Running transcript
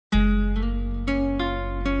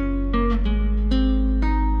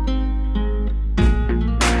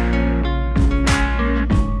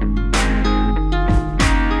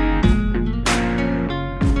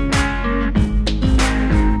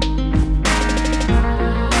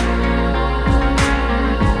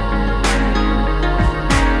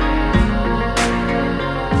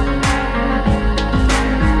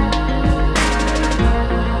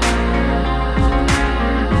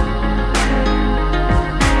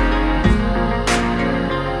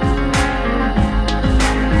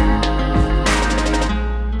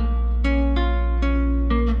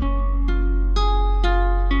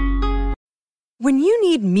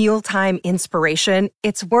mealtime inspiration,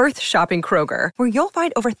 it's worth shopping Kroger, where you'll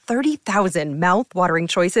find over 30,000 mouth-watering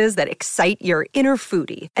choices that excite your inner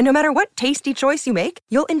foodie. And no matter what tasty choice you make,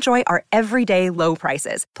 you'll enjoy our everyday low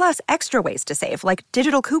prices, plus extra ways to save, like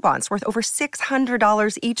digital coupons worth over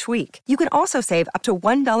 $600 each week. You can also save up to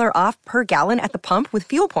 $1 off per gallon at the pump with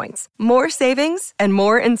fuel points. More savings and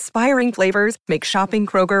more inspiring flavors make shopping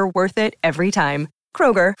Kroger worth it every time.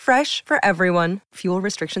 Kroger, fresh for everyone. Fuel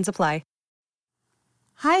restrictions apply.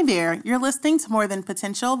 Hi there, you're listening to More Than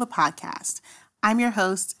Potential, the podcast. I'm your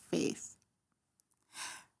host, Faith.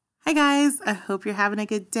 Hi guys, I hope you're having a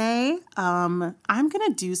good day. I'm going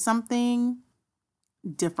to do something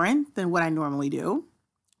different than what I normally do,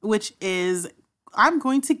 which is I'm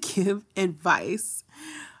going to give advice.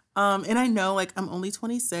 And I know I'm only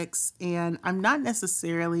 26 and I'm not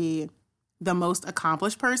necessarily the most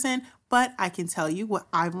accomplished person, but I can tell you what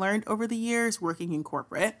I've learned over the years working in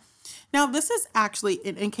corporate. Now, this is actually,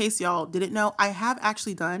 in case y'all didn't know, I have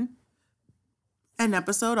actually done an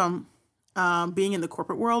episode on being in the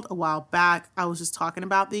corporate world a while back. I was just talking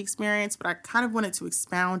about the experience, but I kind of wanted to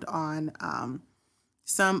expound on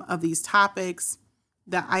some of these topics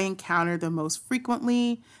that I encounter the most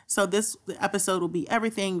frequently. So the episode will be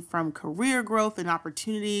everything from career growth and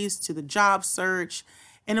opportunities to the job search.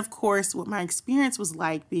 And of course, what my experience was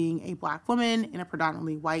like being a Black woman in a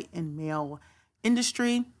predominantly white and male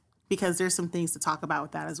industry, because there's some things to talk about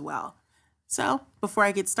with that as well. So before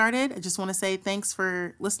I get started, I just want to say thanks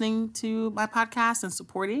for listening to my podcast and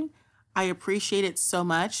supporting. I appreciate it so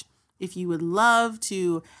much. If you would love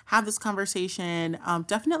to have this conversation,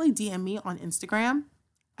 definitely DM me on Instagram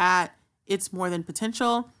at It's More Than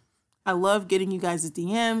Potential. I love getting you guys'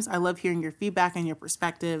 DMs. I love hearing your feedback and your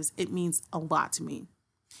perspectives. It means a lot to me.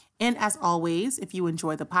 And as always, if you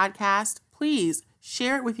enjoy the podcast, please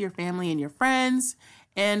share it with your family and your friends.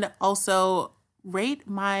 And also rate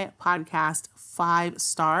my podcast 5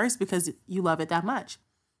 stars because you love it that much.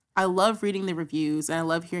 I love reading the reviews and I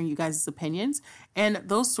love hearing you guys' opinions. And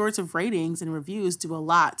those sorts of ratings and reviews do a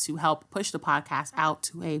lot to help push the podcast out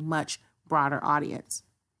to a much broader audience.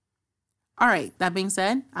 All right, that being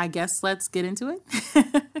said, I guess let's get into it.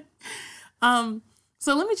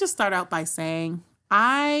 So let me just start out by saying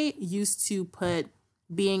I used to put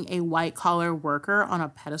being a white collar worker on a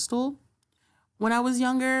pedestal when I was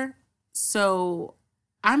younger. So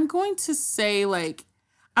I'm going to say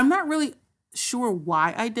I'm not really sure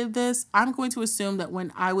why I did this. I'm going to assume that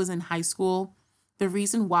when I was in high school, the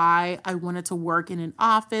reason why I wanted to work in an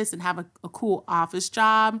office and have a cool office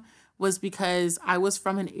job was because I was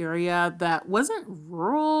from an area that wasn't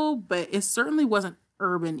rural, but it certainly wasn't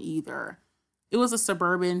urban either. It was a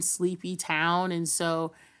suburban, sleepy town. And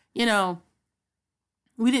so,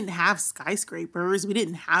 we didn't have skyscrapers. We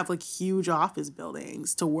didn't have huge office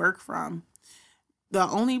buildings to work from. The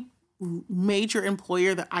only major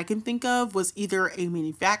employer that I can think of was either a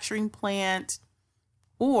manufacturing plant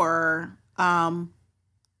or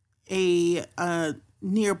a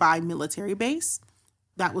nearby military base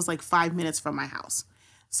that was 5 minutes from my house.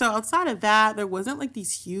 So outside of that, there wasn't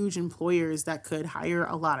these huge employers that could hire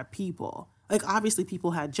a lot of people. Obviously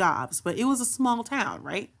people had jobs, but it was a small town,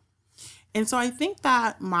 right? And so I think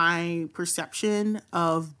that my perception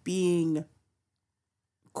of being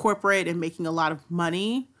corporate and making a lot of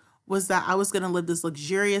money was that I was going to live this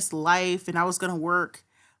luxurious life and I was going to work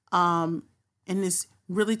in this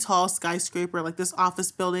really tall skyscraper, this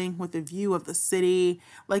office building with a view of the city.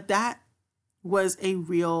 That was a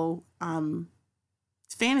real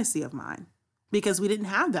fantasy of mine because we didn't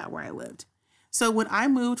have that where I lived. So when I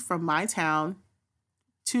moved from my town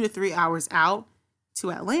 2 to 3 hours out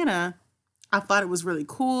to Atlanta, I thought it was really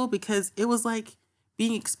cool because it was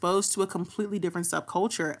being exposed to a completely different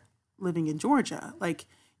subculture living in Georgia.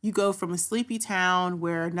 You go from a sleepy town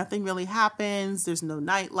where nothing really happens. There's no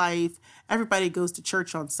nightlife. Everybody goes to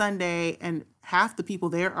church on Sunday and half the people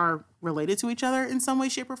there are related to each other in some way,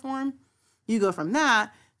 shape, or form. You go from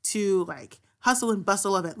that to hustle and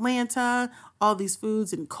bustle of Atlanta, all these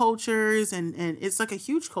foods and cultures. And it's a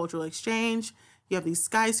huge cultural exchange. You have these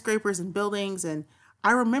skyscrapers and buildings. And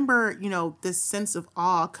I remember, this sense of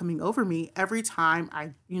awe coming over me every time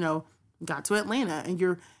I, got to Atlanta and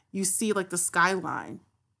you see the skyline.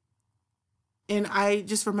 And I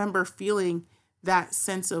just remember feeling that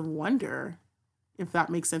sense of wonder, if that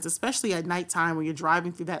makes sense, especially at nighttime when you're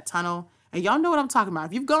driving through that tunnel. And y'all know what I'm talking about.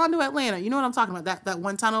 If you've gone to Atlanta, you know what I'm talking about, that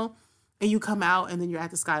one tunnel, and you come out and then you're at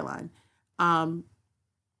the skyline.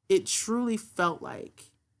 It truly felt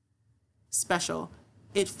special.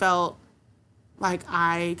 It felt like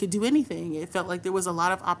I could do anything. It felt like there was a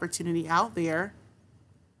lot of opportunity out there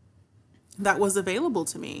that was available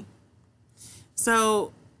to me.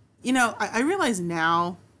 So I realize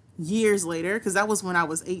now, years later, because that was when I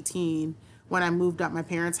was 18, when I moved out my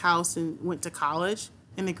parents' house and went to college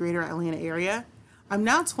in the greater Atlanta area. I'm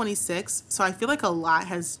now 26, so I feel like a lot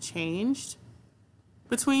has changed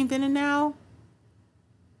between then and now.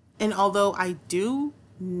 And although I do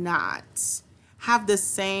not have the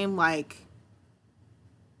same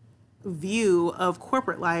view of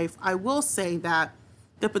corporate life, I will say that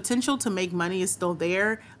the potential to make money is still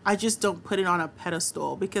there. I just don't put it on a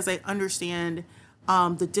pedestal because I understand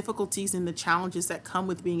the difficulties and the challenges that come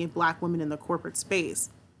with being a Black woman in the corporate space.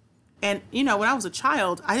 And, when I was a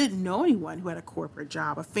child, I didn't know anyone who had a corporate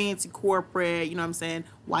job, a fancy corporate,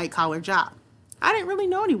 white collar job. I didn't really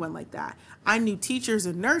know anyone like that. I knew teachers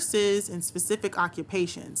and nurses in specific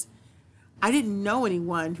occupations. I didn't know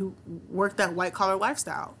anyone who worked that white collar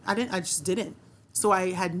lifestyle. I just didn't. So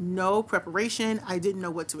I had no preparation. I didn't know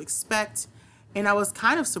what to expect. And I was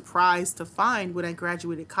kind of surprised to find when I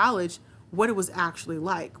graduated college what it was actually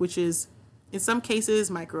like, which is in some cases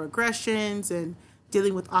microaggressions and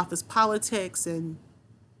dealing with office politics and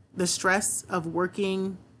the stress of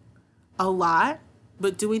working a lot,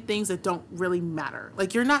 but doing things that don't really matter.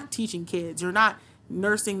 Like, you're not teaching kids, you're not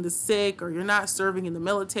nursing the sick, or you're not serving in the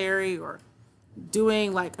military, or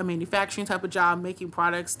doing like a manufacturing type of job, making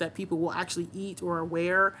products that people will actually eat or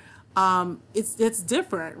wear. It's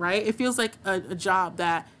different, right? It feels like a job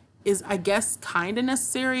that is, I guess, kind of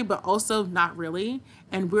necessary, but also not really.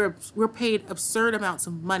 And we're paid absurd amounts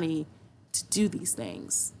of money to do these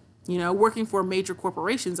things. Working for major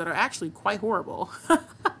corporations that are actually quite horrible,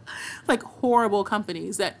 like horrible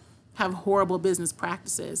companies that have horrible business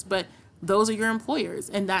practices. But those are your employers,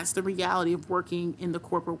 and that's the reality of working in the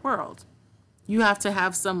corporate world. You have to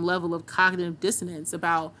have some level of cognitive dissonance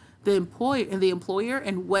about the employer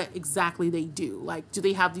and what exactly they do. Like, do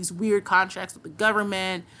they have these weird contracts with the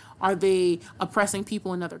government? Are they oppressing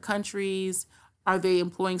people in other countries? Are they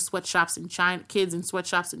employing sweatshops in China, kids in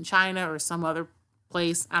sweatshops in China or some other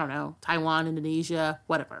place? I don't know, Taiwan, Indonesia,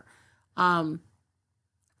 whatever. Are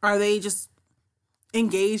they just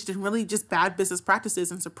engaged in really just bad business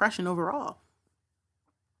practices and suppression overall?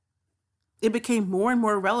 It became more and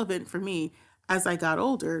more relevant for me as I got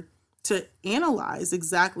older to analyze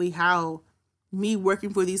exactly how me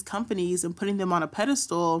working for these companies and putting them on a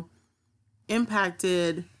pedestal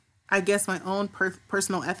impacted, I guess, my own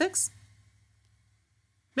personal ethics.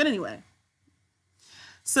 But anyway,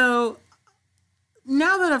 so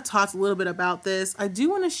now that I've talked a little bit about this, I do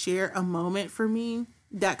want to share a moment for me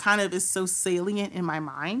that kind of is so salient in my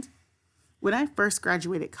mind. When I first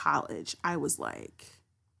graduated college, I was like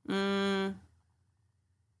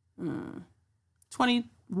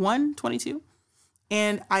 21, 22.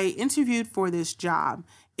 And I interviewed for this job.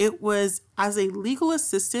 It was as a legal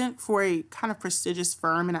assistant for a kind of prestigious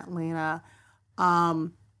firm in Atlanta.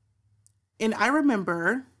 And I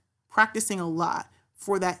remember practicing a lot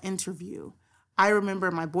for that interview. I remember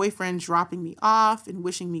my boyfriend dropping me off and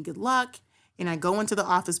wishing me good luck. And I go into the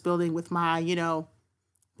office building with my,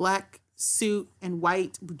 black suit and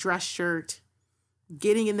white dress shirt,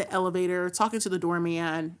 getting in the elevator, talking to the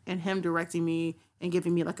doorman, and him directing me and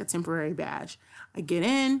giving me like a temporary badge. I get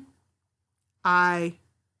in, I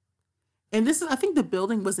think the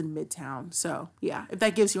building was in Midtown. So yeah, if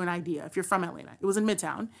that gives you an idea, if you're from Atlanta, it was in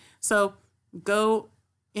Midtown. So go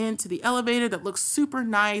into the elevator that looks super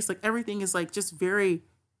nice. Like, everything is like just very,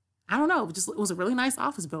 I don't know, it was a really nice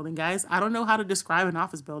office building, guys. I don't know how to describe an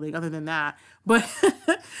office building other than that. But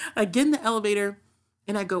I get in the elevator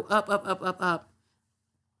and I go up, up, up, up, up.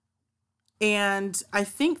 And I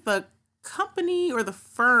think the company or the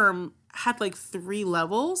firm had like 3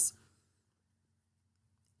 levels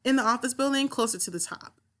in the office building closer to the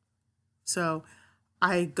top. So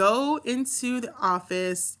I go into the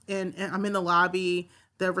office and I'm in the lobby.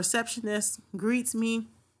 The receptionist greets me,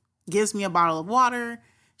 gives me a bottle of water.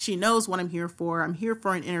 She knows what I'm here for. I'm here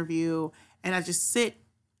for an interview. And I just sit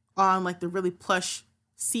on like the really plush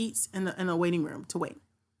seats in the waiting room to wait.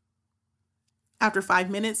 After 5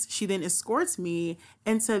 minutes, she then escorts me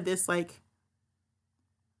into this like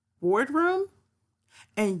boardroom.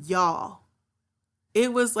 And y'all,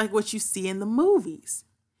 it was like what you see in the movies.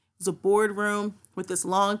 It was a boardroom with this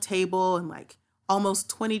long table and like almost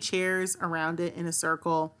 20 chairs around it in a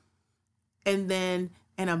circle. And then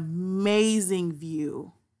an amazing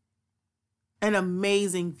view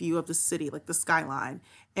of the city, like the skyline.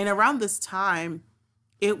 And around this time,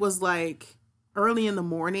 it was like early in the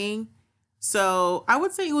morning. So I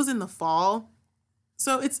would say it was in the fall.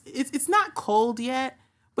 So it's not cold yet,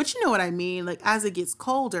 but you know what I mean? Like, as it gets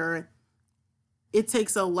colder, it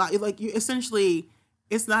takes a lot. Like, you essentially,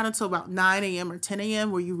 it's not until about 9 a.m. or 10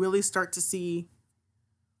 a.m. where you really start to see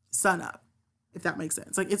sun up, if that makes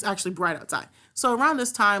sense. Like, it's actually bright outside. So around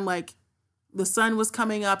this time, like, the sun was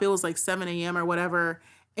coming up. It was like 7 a.m. or whatever.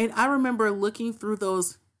 And I remember looking through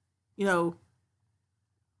those,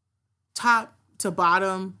 top to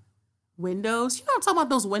bottom windows. You know what I'm talking about?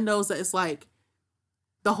 Those windows that it's like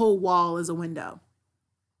the whole wall is a window.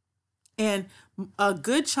 And a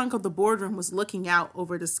good chunk of the boardroom was looking out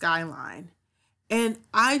over the skyline. And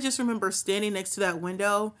I just remember standing next to that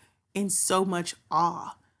window in so much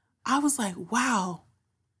awe. I was like, wow,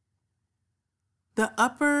 the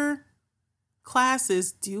upper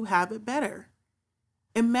classes do have it better.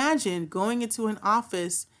 Imagine going into an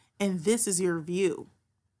office and this is your view.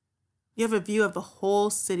 You have a view of the whole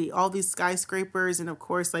city, all these skyscrapers, and of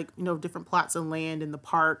course, like, different plots of land in the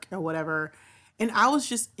park or whatever. And I was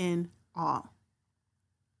just in awe,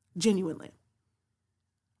 genuinely.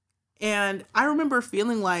 And I remember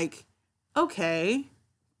feeling like, okay,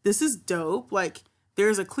 this is dope. Like,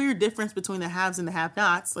 there's a clear difference between the haves and the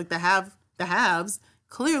have-nots. Like, the haves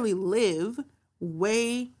clearly live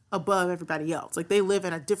way above everybody else. Like, they live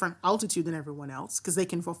at a different altitude than everyone else because they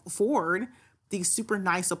can afford these super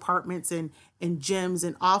nice apartments and gyms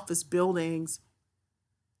and office buildings,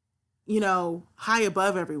 high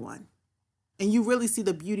above everyone. And you really see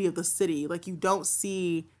the beauty of the city. Like, you don't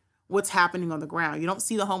see what's happening on the ground. You don't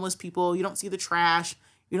see the homeless people. You don't see the trash.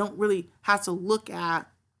 You don't really have to look at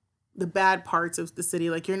the bad parts of the city.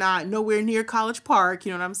 Like, you're not nowhere near College Park.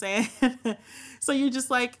 You know what I'm saying? So you're just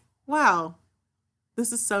like, wow,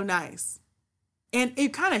 this is so nice. And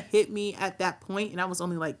it kind of hit me at that point, and I was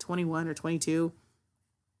only like 21 or 22.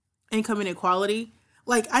 Income inequality.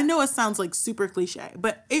 Like, I know it sounds like super cliche,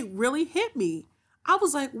 but it really hit me. I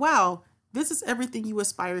was like, wow, this is everything you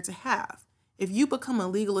aspire to have. If you become a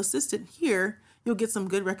legal assistant here, you'll get some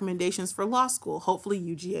good recommendations for law school, hopefully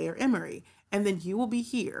UGA or Emory. And then you will be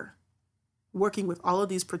here working with all of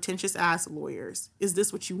these pretentious ass lawyers. Is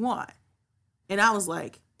this what you want? And I was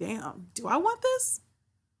like, damn, do I want this?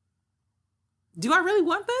 Do I really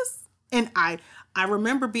want this? And I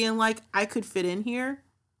remember being like, I could fit in here,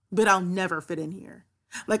 but I'll never fit in here.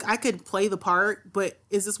 Like, I could play the part, but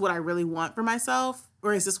is this what I really want for myself?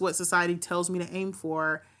 Or is this what society tells me to aim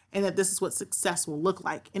for? And that this is what success will look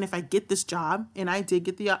like. And if I get this job, and I did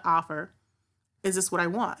get the offer, is this what I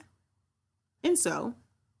want? And so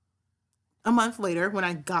a month later, when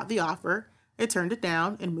I got the offer, I turned it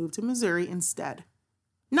down and moved to Missouri instead.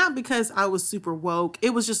 Not because I was super woke.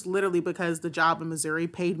 It was just literally because the job in Missouri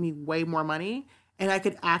paid me way more money and I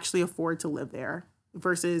could actually afford to live there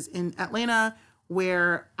versus in Atlanta,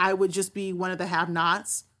 where I would just be one of the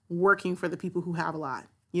have-nots working for the people who have a lot.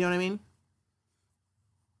 You know what I mean?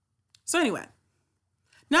 So anyway,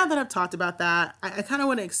 now that I've talked about that, I kind of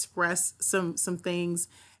want to express some things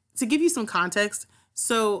to give you some context.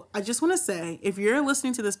 So I just want to say, if you're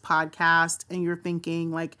listening to this podcast and you're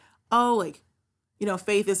thinking like, oh, like,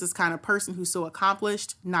 Faith is this kind of person who's so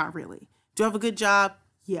accomplished. Not really. Do I have a good job?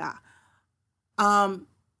 Yeah. But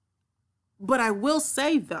I will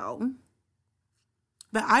say, though,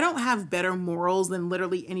 that I don't have better morals than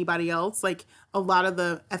literally anybody else. Like, a lot of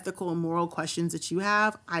the ethical and moral questions that you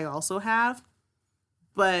have, I also have.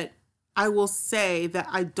 But I will say that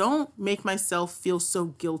I don't make myself feel so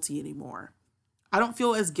guilty anymore. I don't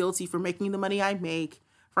feel as guilty for making the money I make,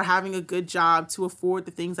 for having a good job to afford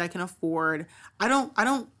the things I can afford. I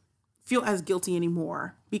don't feel as guilty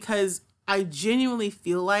anymore because I genuinely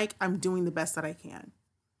feel like I'm doing the best that I can.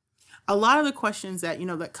 A lot of the questions that,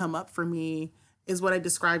 that come up for me is what I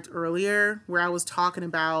described earlier, where I was talking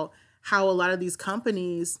about how a lot of these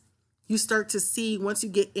companies, you start to see once you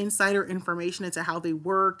get insider information into how they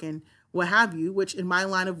work and what have you, which in my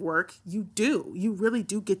line of work, you really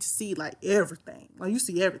do get to see like everything. Like, you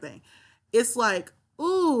see everything. It's like,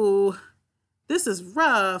 ooh, this is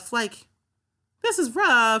rough. Like, this is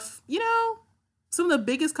rough. Some of the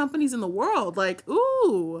biggest companies in the world, like,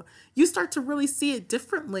 ooh, you start to really see it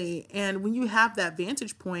differently. And when you have that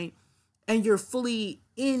vantage point and you're fully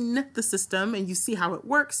in the system and you see how it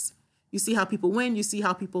works, you see how people win, you see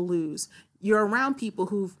how people lose. You're around people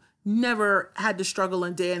who've never had to struggle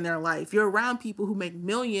a day in their life. You're around people who make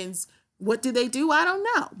millions. What do they do? I don't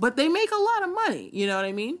know. But they make a lot of money. You know what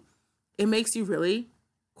I mean? It makes you really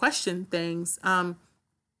question things.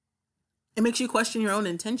 It makes you question your own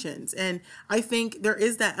intentions. And I think there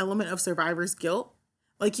is that element of survivor's guilt.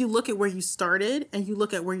 Like, you look at where you started and you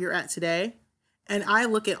look at where you're at today. And I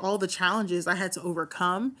look at all the challenges I had to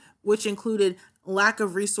overcome, which included lack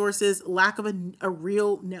of resources, lack of a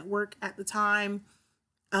real network at the time.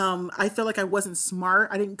 I felt like I wasn't smart.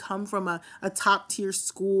 I didn't come from a top tier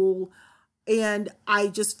school. And I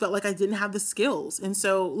just felt like I didn't have the skills. And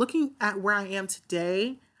so looking at where I am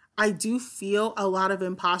today, I do feel a lot of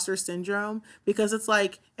imposter syndrome because it's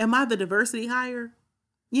like, am I the diversity hire?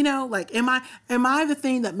 You know, like, am I the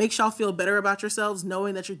thing that makes y'all feel better about yourselves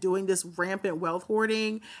knowing that you're doing this rampant wealth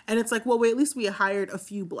hoarding? And it's like, well, wait, at least we hired a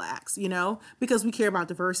few blacks, you know, because we care about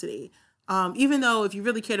diversity. Even though if you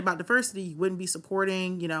really cared about diversity, you wouldn't be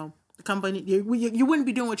supporting, you know, the company. You wouldn't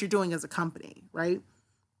be doing what you're doing as a company, right?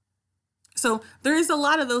 So there is a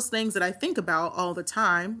lot of those things that I think about all the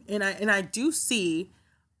time, and I do see,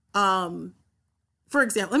 for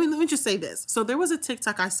example, let me just say this. So there was a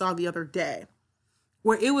TikTok I saw the other day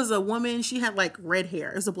where it was a woman, she had like red hair.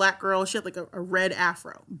 It was a black girl. She had like a red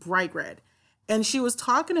afro, bright red. And she was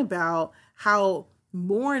talking about how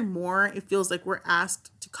more and more it feels like we're asked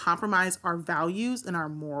to compromise our values and our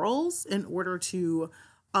morals in order to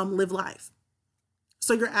live life.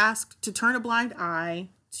 So you're asked to turn a blind eye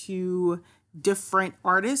to different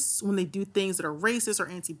artists when they do things that are racist or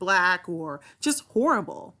anti-black or just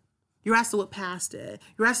horrible. You're asked to look past it.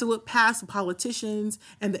 You're asked to look past the politicians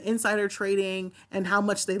and the insider trading and how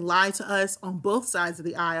much they lie to us on both sides of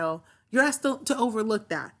the aisle. You're asked to overlook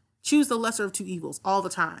that. Choose the lesser of two evils all the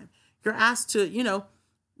time. You're asked to, you know,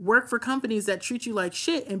 work for companies that treat you like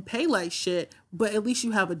shit and pay like shit, but at least you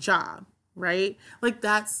have a job, right? Like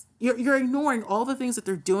you're ignoring all the things that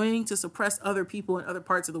they're doing to suppress other people in other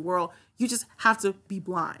parts of the world. You just have to be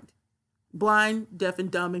blind, deaf and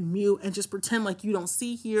dumb and mute, and just pretend like you don't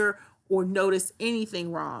see, hear, or notice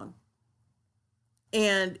anything wrong.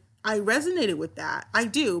 And I resonated with that. I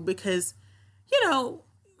do, because, you know,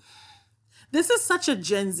 this is such a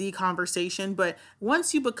Gen Z conversation, but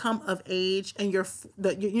once you become of age and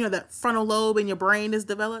that frontal lobe in your brain is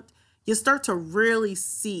developed, you start to really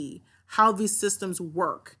see how these systems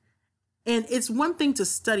work. And it's one thing to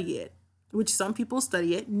study it, which some people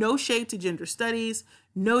study it. No shade to gender studies,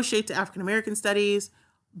 no shade to African American studies.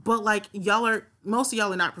 But like most of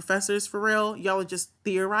y'all are not professors for real. Y'all are just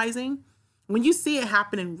theorizing. When you see it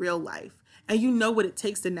happen in real life and you know what it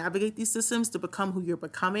takes to navigate these systems to become who you're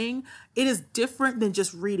becoming, it is different than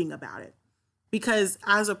just reading about it. Because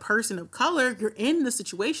as a person of color, you're in the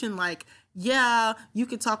situation like, yeah, you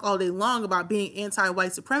can talk all day long about being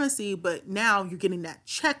anti-white supremacy, but now you're getting that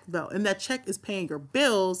check though. And that check is paying your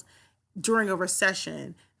bills during a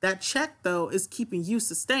recession. That check, though, is keeping you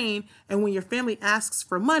sustained. And when your family asks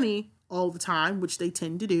for money all the time, which they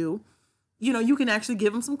tend to do, you know, you can actually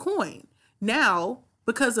give them some coin. Now,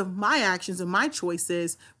 because of my actions and my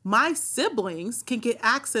choices, my siblings can get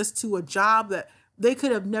access to a job that they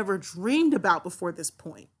could have never dreamed about before this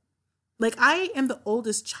point. Like, I am the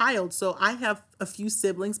oldest child, so I have a few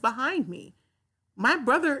siblings behind me. My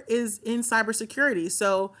brother is in cybersecurity.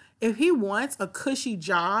 So if he wants a cushy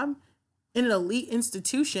job in an elite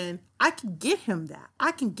institution, I can get him that.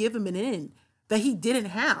 I can give him an in that he didn't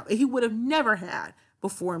have, and he would have never had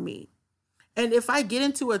before me. And if I get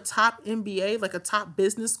into a top MBA, like a top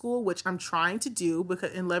business school, which I'm trying to do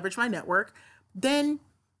and leverage my network, then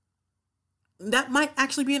that might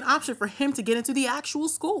actually be an option for him to get into the actual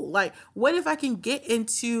school. Like, what if I can get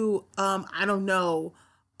into, I don't know,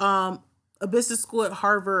 a business school at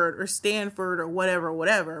Harvard or Stanford or whatever.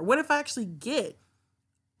 What if I actually get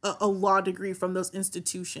a law degree from those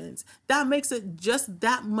institutions? That makes it just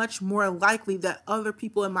that much more likely that other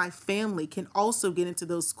people in my family can also get into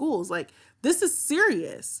those schools. Like, this is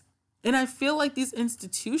serious. And I feel like these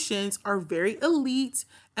institutions are very elite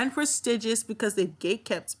and prestigious because they've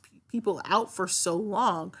gatekept people out for so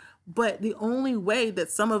long. But the only way that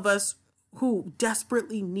some of us who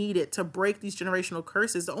desperately need it to break these generational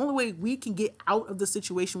curses, the only way we can get out of the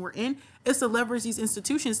situation we're in is to leverage these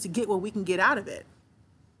institutions to get what we can get out of it.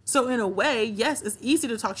 So in a way, yes, it's easy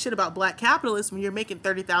to talk shit about black capitalists when you're making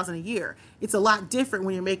 $30,000 a year. It's a lot different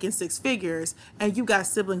when you're making six figures and you got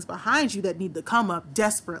siblings behind you that need to come up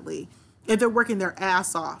desperately if they're working their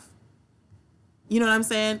ass off. You know what I'm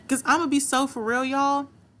saying? Because I'm gonna be so for real, y'all.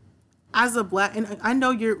 As a black, and I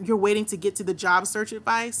know you're waiting to get to the job search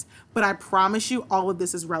advice, but I promise you all of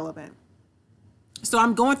this is relevant. So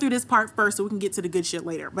I'm going through this part first so we can get to the good shit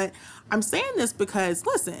later. But I'm saying this because,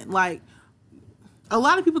 listen, like, a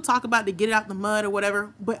lot of people talk about to get it out the mud or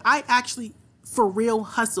whatever, but I actually, for real,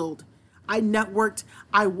 hustled. I networked,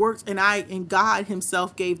 I worked, and God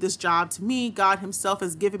himself gave this job to me. God himself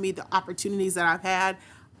has given me the opportunities that I've had.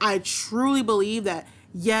 I truly believe that,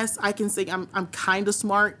 yes, I can say I'm kind of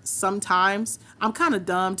smart sometimes. I'm kind of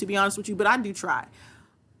dumb, to be honest with you, but I do try.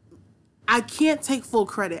 I can't take full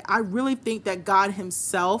credit. I really think that God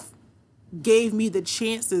himself gave me the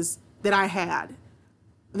chances that I had,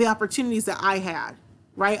 the opportunities that I had,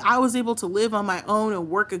 right? I was able to live on my own and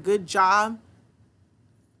work a good job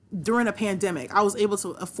during a pandemic. I was able to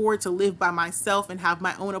afford to live by myself and have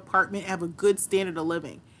my own apartment, have a good standard of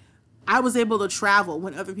living. I was able to travel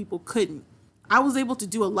when other people couldn't. I was able to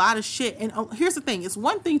do a lot of shit. And here's the thing. It's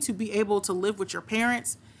one thing to be able to live with your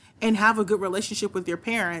parents and have a good relationship with your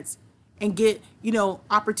parents and get,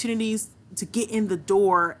 opportunities to get in the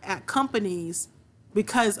door at companies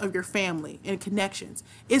because of your family and connections.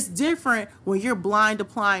 It's different when you're blind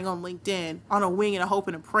applying on LinkedIn on a wing and a hope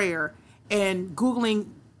and a prayer and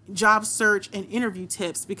Googling job search and interview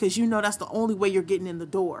tips because that's the only way you're getting in the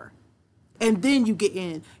door. And then you get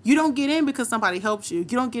in. You don't get in because somebody helps you. You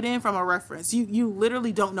don't get in from a reference. You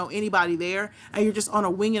literally don't know anybody there, and you're just on a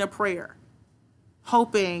wing and a prayer,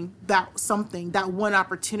 hoping that that one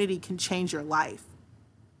opportunity can change your life.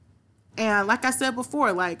 And like I said before,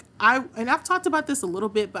 I've talked about this a little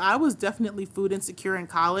bit, but I was definitely food insecure in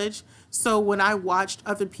college. So when I watched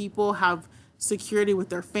other people have security with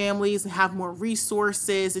their families and have more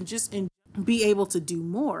resources and be able to do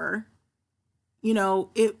more,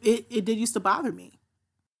 it did used to bother me.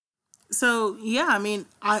 So yeah,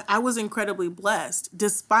 I was incredibly blessed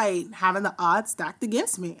despite having the odds stacked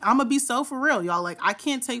against me. I'm gonna be so for real, y'all. I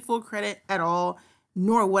can't take full credit at all,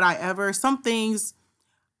 nor would I ever. Some things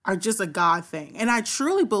are just a God thing. And I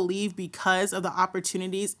truly believe because of the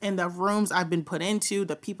opportunities and the rooms I've been put into,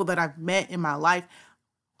 the people that I've met in my life,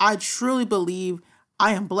 I truly believe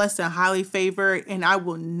I am blessed and highly favored, and I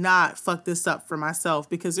will not fuck this up for myself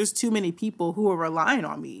because there's too many people who are relying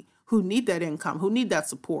on me, who need that income, who need that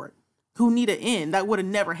support, who need an in that would have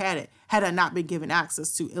never had it had I not been given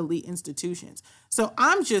access to elite institutions. So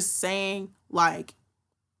I'm just saying,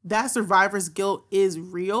 that survivor's guilt is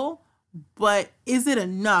real, but is it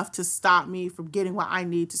enough to stop me from getting what I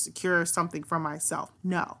need to secure something for myself?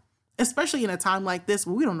 No. Especially in a time like this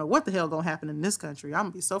where we don't know what the hell gonna happen in this country. I'm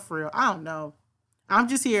gonna be so for real. I don't know. I'm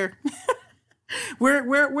just here.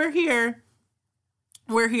 We're here.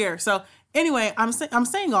 We're here. So anyway, I'm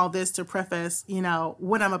saying all this to preface,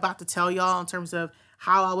 what I'm about to tell y'all in terms of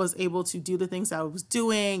how I was able to do the things I was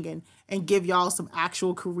doing and give y'all some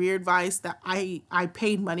actual career advice that I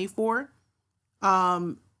paid money for.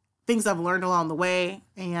 Things I've learned along the way.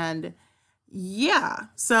 And yeah,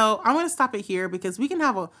 so I'm going to stop it here because we can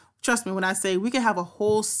trust me when I say we can have a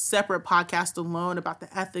whole separate podcast alone about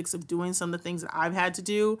the ethics of doing some of the things that I've had to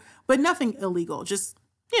do, but nothing illegal, just,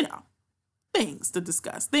 things to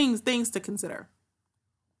discuss, things to consider.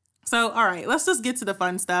 So, all right, let's just get to the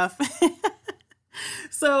fun stuff.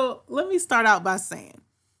 So let me start out by saying,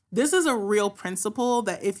 this is a real principle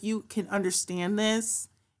that if you can understand this,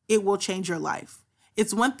 it will change your life.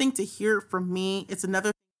 It's one thing to hear it from me. It's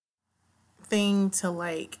another thing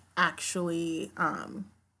to actually,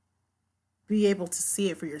 be able to see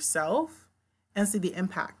it for yourself and see the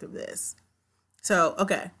impact of this. So,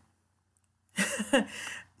 okay.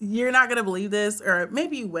 You're not going to believe this, or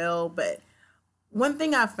maybe you will, but one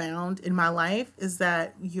thing I've found in my life is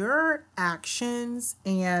that your actions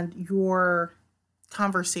and your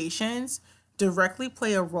conversations directly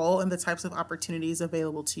play a role in the types of opportunities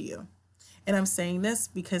available to you. And I'm saying this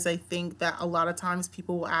because I think that a lot of times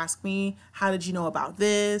people will ask me, how did you know about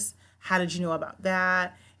this? How did you know about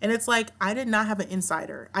that? And it's I did not have an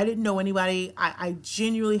insider. I didn't know anybody. I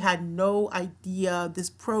genuinely had no idea this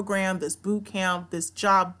program, this boot camp, this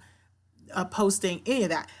job posting, any of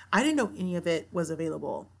that. I didn't know any of it was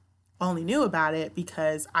available. I only knew about it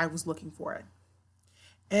because I was looking for it.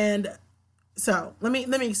 And so let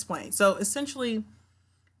me explain. So essentially,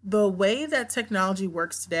 the way that technology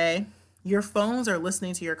works today, your phones are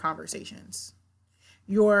listening to your conversations.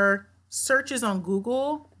 Your searches on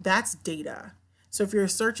Google, that's data. So if you're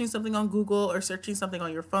searching something on Google or searching something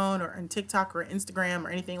on your phone or on TikTok or Instagram or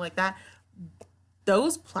anything like that,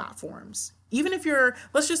 those platforms, even if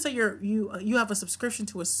let's just say you have a subscription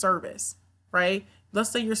to a service, right? Let's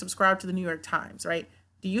say you're subscribed to the New York Times, right?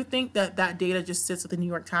 Do you think that data just sits with the New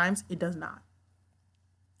York Times? It does not.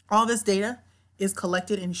 All this data is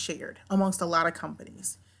collected and shared amongst a lot of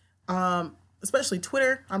companies, especially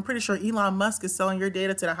Twitter. I'm pretty sure Elon Musk is selling your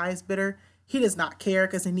data to the highest bidder. He does not care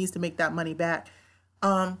because he needs to make that money back.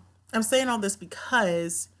 I'm saying all this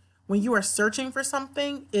because when you are searching for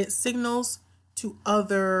something, it signals to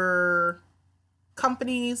other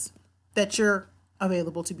companies that you're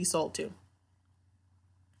available to be sold to.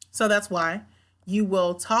 So that's why you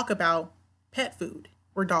will talk about pet food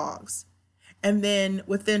or dogs. And then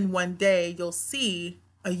within one day, you'll see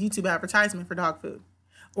a YouTube advertisement for dog food.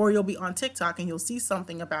 Or you'll be on TikTok and you'll see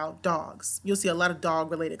something about dogs. You'll see a lot of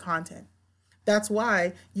dog-related content. That's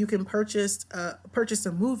why you can purchase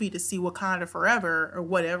a movie to see Wakanda Forever or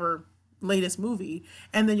whatever latest movie,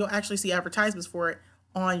 and then you'll actually see advertisements for it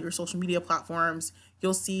on your social media platforms.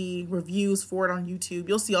 You'll see reviews for it on YouTube.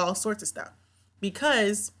 You'll see all sorts of stuff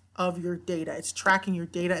because of your data. It's tracking your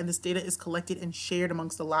data, and this data is collected and shared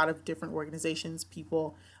amongst a lot of different organizations,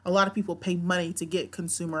 people. A lot of people pay money to get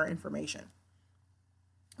consumer information.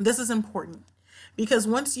 This is important because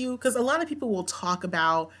because a lot of people will talk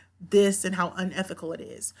about this and how unethical it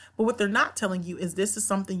is. But what they're not telling you is this is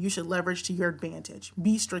something you should leverage to your advantage.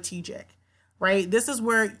 Be strategic, right? This is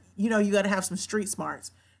where, you got to have some street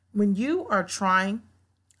smarts. When you are trying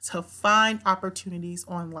to find opportunities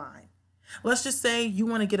online, let's just say you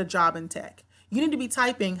want to get a job in tech. You need to be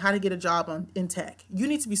typing how to get a job in tech. You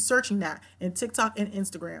need to be searching that in TikTok and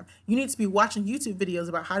Instagram. You need to be watching YouTube videos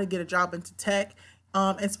about how to get a job into tech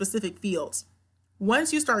and specific fields.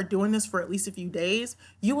 Once you start doing this for at least a few days,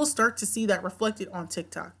 you will start to see that reflected on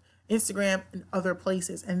TikTok, Instagram, and other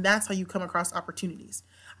places. And that's how you come across opportunities.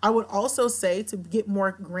 I would also say to get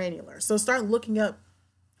more granular. So start looking up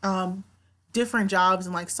different jobs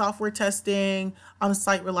in like software testing,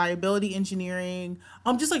 site reliability engineering,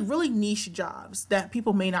 just like really niche jobs that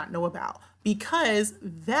people may not know about, because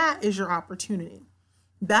that is your opportunity.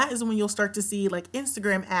 That is when you'll start to see like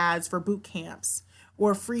Instagram ads for boot camps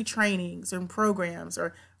or free trainings and programs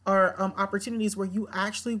or opportunities where you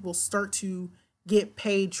actually will start to get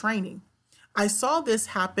paid training. I saw this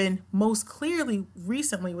happen most clearly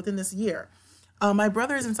recently within this year. My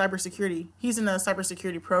brother is in cybersecurity. He's in a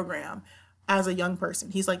cybersecurity program as a young person.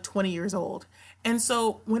 He's like 20 years old. And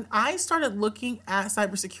so when I started looking at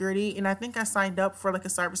cybersecurity, and I think I signed up for like a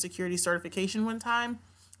cybersecurity certification one time,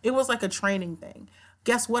 it was like a training thing.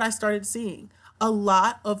 Guess what I started seeing? A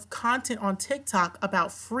lot of content on TikTok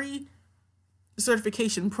about free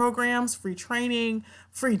certification programs, free training,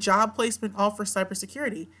 free job placement, all for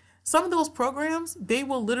cybersecurity. Some of those programs, they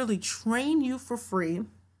will literally train you for free,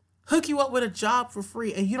 hook you up with a job for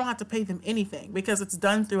free, and you don't have to pay them anything because it's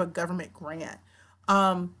done through a government grant.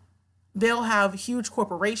 They'll have huge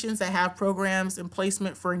corporations that have programs and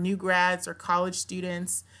placement for new grads or college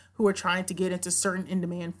students who are trying to get into certain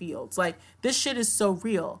in-demand fields. Like, this shit is so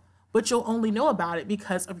real, but you'll only know about it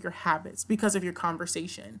because of your habits, because of your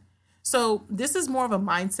conversation. So this is more of a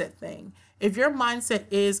mindset thing. If your mindset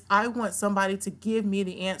is, I want somebody to give me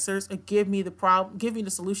the answers or give me the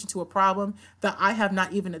solution to a problem that I have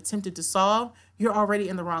not even attempted to solve, you're already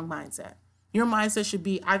in the wrong mindset. Your mindset should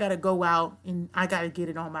be, I got to go out and I got to get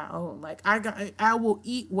it on my own. Like I will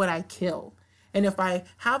eat what I kill. And if I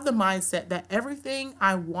have the mindset that everything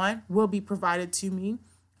I want will be provided to me,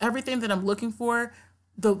 everything that I'm looking for,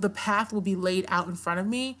 the path will be laid out in front of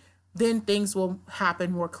me, then things will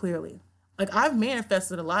happen more clearly. Like, I've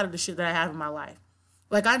manifested a lot of the shit that I have in my life.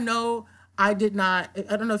 Like, I don't know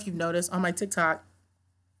if you've noticed on my TikTok,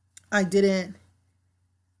 I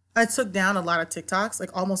took down a lot of TikToks,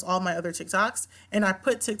 like almost all my other TikToks, and I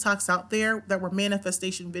put TikToks out there that were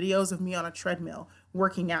manifestation videos of me on a treadmill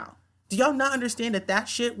working out. Do y'all not understand that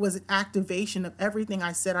shit was an activation of everything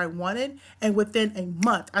I said I wanted? And within a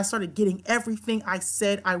month, I started getting everything I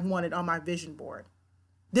said I wanted on my vision board.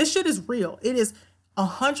 This shit is real. It is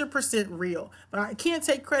 100% real, but I can't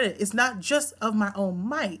take credit. It's not just of my own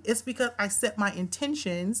might. It's because I set my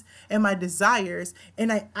intentions and my desires,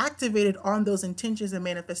 and I activated on those intentions and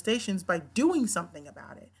manifestations by doing something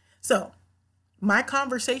about it. So my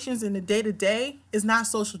conversations in the day-to-day is not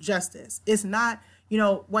social justice. It's not,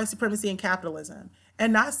 white supremacy and capitalism.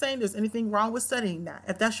 And not saying there's anything wrong with studying that.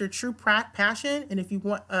 If that's your true passion, and if you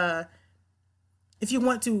want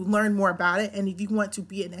to learn more about it, and if you want to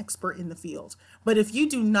be an expert in the field. But if you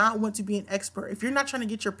do not want to be an expert, if you're not trying to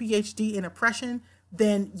get your PhD in oppression,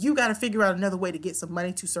 then you got to figure out another way to get some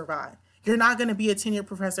money to survive. You're not going to be a tenured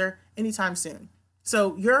professor anytime soon.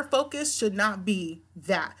 So your focus should not be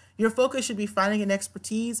that. Your focus should be finding an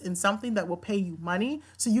expertise in something that will pay you money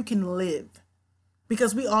so you can live.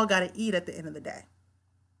 Because we all got to eat at the end of the day.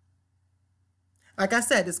 Like I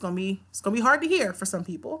said, it's gonna be hard to hear for some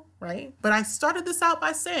people, right? But I started this out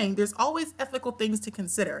by saying there's always ethical things to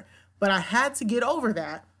consider. But I had to get over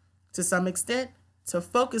that to some extent to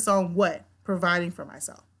focus on what? Providing for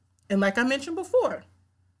myself. And like I mentioned before,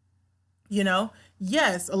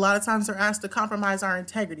 yes, a lot of times they're asked to compromise our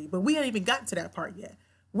integrity, but we haven't even gotten to that part yet.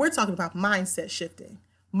 We're talking about mindset shifting.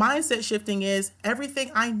 Mindset shifting is everything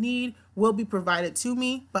I need will be provided to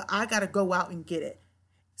me, but I got to go out and get it.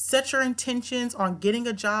 Set your intentions on getting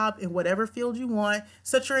a job in whatever field you want.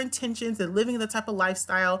 Set your intentions in living the type of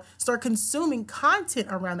lifestyle. Start consuming content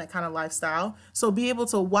around that kind of lifestyle. So be able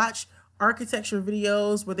to watch architecture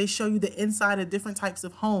videos where they show you the inside of different types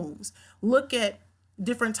of homes. Look at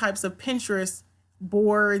different types of Pinterest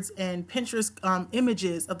boards and Pinterest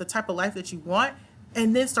images of the type of life that you want,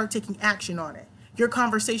 and then start taking action on it. Your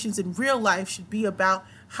conversations in real life should be about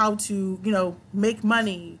how to, make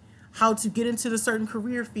money, how to get into the certain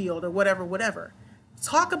career field or whatever.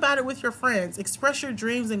 Talk about it with your friends. Express your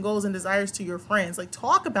dreams and goals and desires to your friends. Like,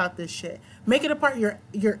 talk about this shit. Make it a part of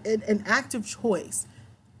an active choice.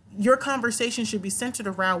 Your conversation should be centered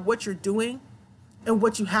around what you're doing and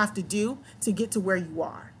what you have to do to get to where you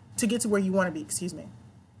are, to get to where you want to be, excuse me.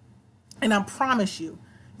 And I promise you,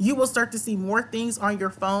 you will start to see more things on your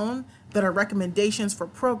phone that are recommendations for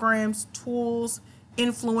programs, tools,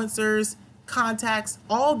 influencers, contacts.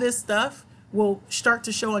 All this stuff will start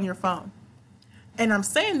to show on your phone. And I'm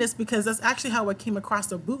saying this because that's actually how I came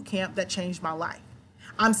across a boot camp that changed my life.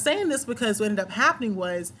 I'm saying this because what ended up happening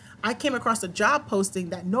was I came across a job posting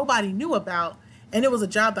that nobody knew about, and it was a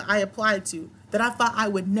job that I applied to that I thought I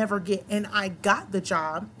would never get, and I got the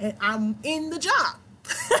job, and I'm in the job.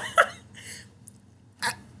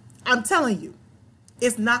 I'm telling you,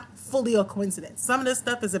 it's not fully a coincidence. Some of this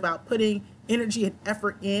stuff is about putting energy and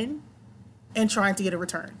effort in and trying to get a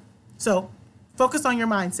return. So focus on your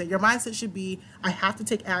mindset. Your mindset should be, I have to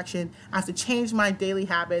take action. I have to change my daily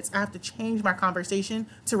habits. I have to change my conversation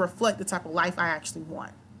to reflect the type of life I actually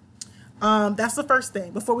want. That's the first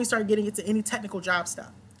thing before we start getting into any technical job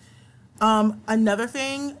stuff. Another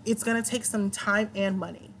thing, it's going to take some time and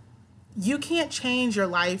money. You can't change your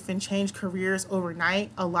life and change careers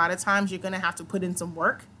overnight. A lot of times you're going to have to put in some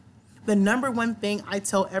work. The number one thing I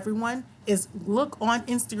tell everyone is look on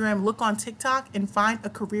Instagram, look on TikTok, and find a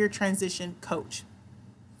career transition coach.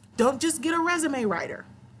 Don't just get a resume writer.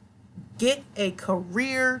 Get a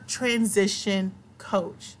career transition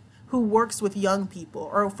coach who works with young people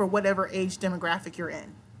or for whatever age demographic you're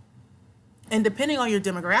in. And depending on your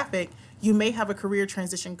demographic, you may have a career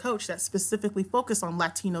transition coach that's specifically focused on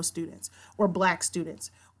Latino students or Black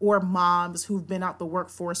students or moms who've been out the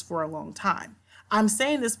workforce for a long time. I'm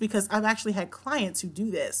saying this because I've actually had clients who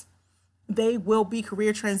do this. They will be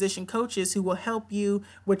career transition coaches who will help you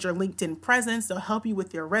with your LinkedIn presence. They'll help you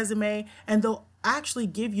with your resume, and they'll actually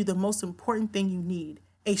give you the most important thing you need,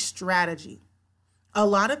 a strategy. A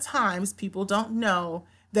lot of times people don't know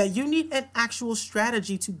that you need an actual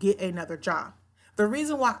strategy to get another job. The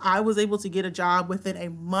reason why I was able to get a job within a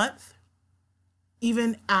month,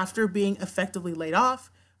 even after being effectively laid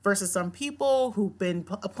off, versus some people who've been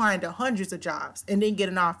applying to hundreds of jobs and didn't get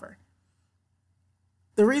an offer.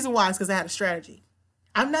 The reason why is because I had a strategy.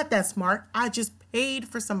 I'm not that smart. I just paid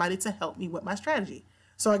for somebody to help me with my strategy.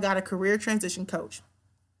 So I got a career transition coach.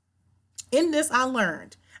 In this, I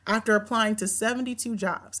learned after applying to 72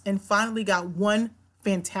 jobs and finally got one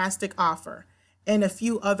fantastic offer and a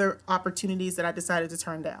few other opportunities that I decided to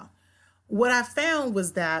turn down. What I found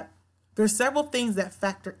was that there's several things that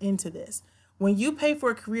factor into this. When you pay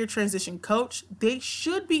for a career transition coach, they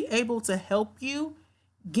should be able to help you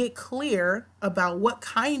get clear about what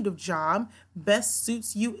kind of job best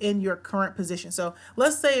suits you in your current position. So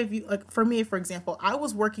let's say if you, like for me, for example, I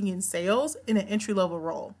was working in sales in an entry-level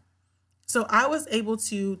role. So I was able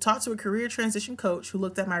to talk to a career transition coach who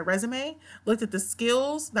looked at my resume, looked at the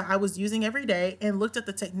skills that I was using every day, and looked at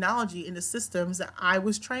the technology and the systems that I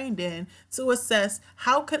was trained in to assess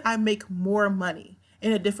how could I make more money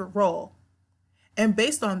in a different role. And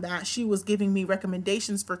based on that, she was giving me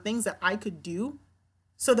recommendations for things that I could do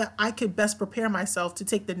so that I could best prepare myself to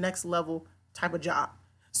take the next level type of job.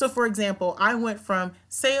 So for example, I went from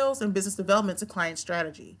sales and business development to client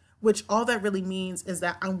strategy, which all that really means is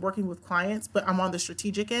that I'm working with clients, but I'm on the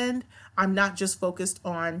strategic end. I'm not just focused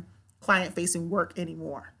on client-facing work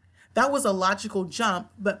anymore. That was a logical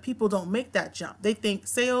jump, but people don't make that jump. They think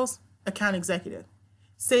sales, account executive,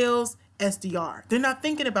 sales, SDR. They're not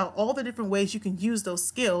thinking about all the different ways you can use those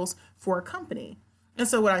skills for a company. And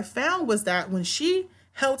so what I found was that when she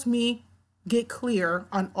helped me get clear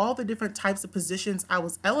on all the different types of positions I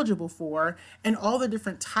was eligible for and all the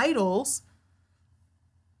different titles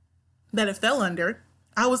that it fell under,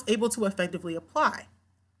 I was able to effectively apply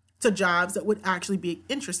to jobs that would actually be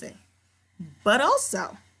interesting. But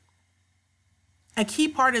also, a key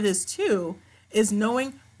part of this too is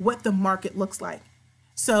knowing what the market looks like.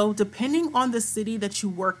 So depending on the city that you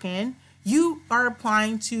work in, you are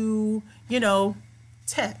applying to,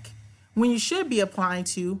 tech, when you should be applying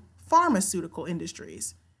to pharmaceutical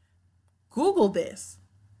industries. Google this.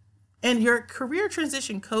 And your career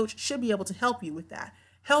transition coach should be able to help you with that.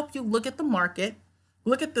 Help you look at the market,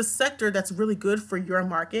 look at the sector that's really good for your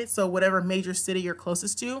market. So whatever major city you're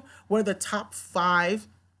closest to, what are the top 5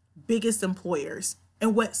 biggest employers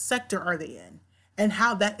and what sector are they in and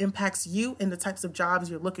how that impacts you and the types of jobs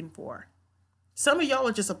you're looking for. Some of y'all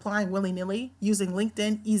are just applying willy-nilly using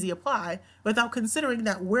LinkedIn Easy Apply without considering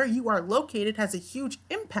that where you are located has a huge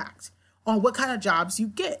impact on what kind of jobs you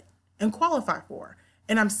get and qualify for.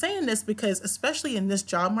 And I'm saying this because, especially in this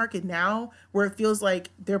job market now, where it feels like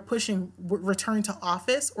they're pushing return to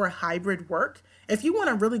office or hybrid work, if you want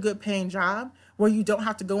a really good paying job where you don't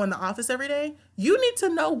have to go in the office every day, you need to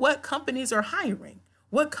know what companies are hiring.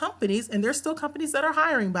 What companies, and there's still companies that are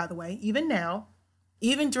hiring, by the way, even now,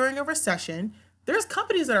 even during a recession, there's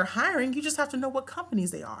companies that are hiring. You just have to know what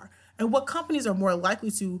companies they are and what companies are more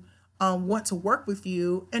likely to want to work with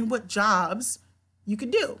you and what jobs you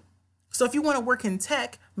could do. So if you want to work in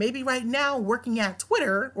tech, maybe right now working at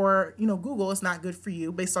Twitter or Google is not good for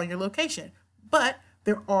you based on your location. But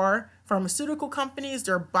there are pharmaceutical companies,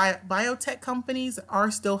 there are biotech companies that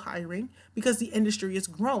are still hiring because the industry is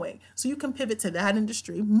growing. So you can pivot to that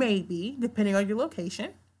industry, maybe, depending on your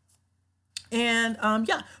location. And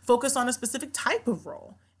focus on a specific type of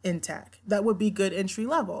role in tech that would be good entry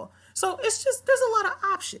level. So it's just, there's a lot of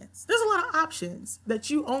options. There's a lot of options that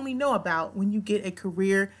you only know about when you get a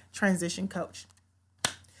career transition coach.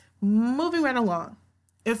 Moving right along.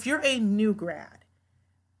 If you're a new grad,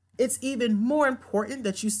 it's even more important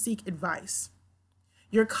that you seek advice.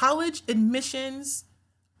 Your college admissions,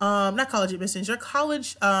 your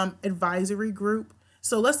college advisory group.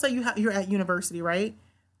 So let's say you're at university, right?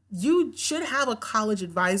 You should have a college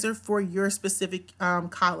advisor for your specific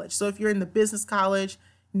college. So if you're in the business college,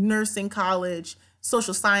 nursing college,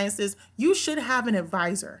 social sciences, you should have an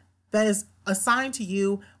advisor that is assigned to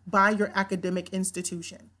you by your academic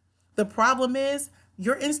institution. The problem is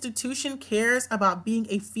your institution cares about being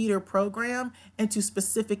a feeder program into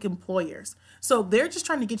specific employers. So they're just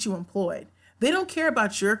trying to get you employed. They don't care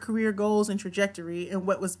about your career goals and trajectory and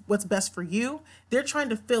what's best for you. They're trying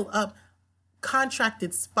to fill up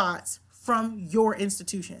contracted spots from your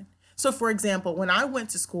institution. So for example, when I went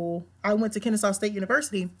to school, I went to Kennesaw State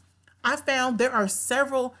University, I found there are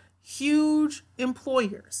several huge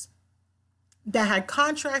employers that had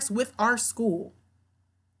contracts with our school,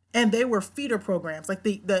 and they were feeder programs. Like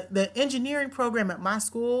the engineering program at my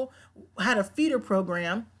school had a feeder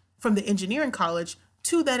program from the engineering college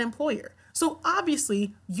to that employer. So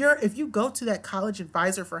obviously, if you go to that college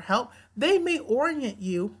advisor for help, they may orient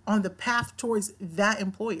you on the path towards that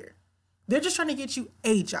employer. They're just trying to get you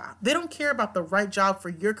a job. They don't care about the right job for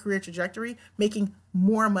your career trajectory, making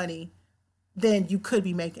more money than you could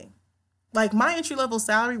be making. Like my entry-level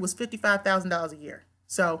salary was $55,000 a year.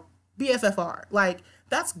 So BFFR, like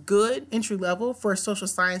that's good entry level for a social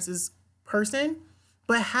sciences person.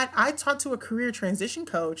 But had I talked to a career transition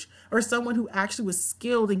coach or someone who actually was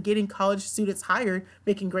skilled in getting college students hired,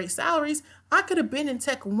 making great salaries, I could have been in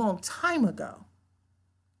tech a long time ago.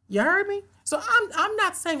 You heard me? So I'm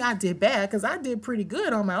not saying I did bad, because I did pretty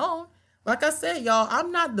good on my own. Like I said, y'all,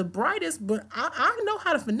 I'm not the brightest, but I know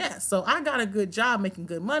how to finesse. So I got a good job making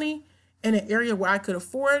good money in an area where I could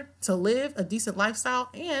afford to live a decent lifestyle,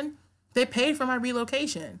 and they paid for my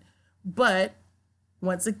relocation. But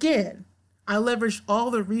once again, I leveraged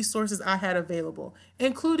all the resources I had available,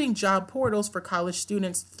 including job portals for college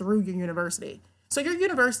students through your university. So your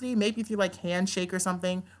university, maybe if you like Handshake or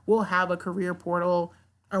something, will have a career portal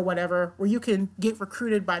or whatever where you can get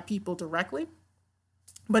recruited by people directly.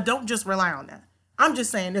 But don't just rely on that. I'm just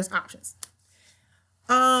saying there's options.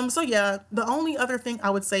 The only other thing I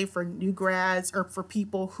would say for new grads or for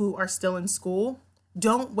people who are still in school,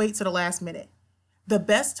 don't wait to the last minute. The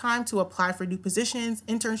best time to apply for new positions,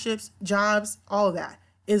 internships, jobs, all of that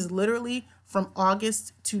is literally from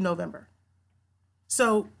August to November.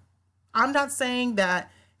 So I'm not saying that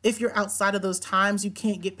if you're outside of those times, you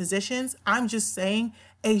can't get positions. I'm just saying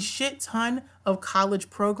a shit ton of college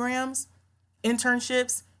programs,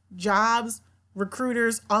 internships, jobs,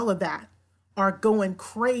 recruiters, all of that are going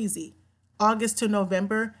crazy August to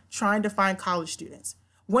November trying to find college students.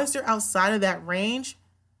 Once you're outside of that range,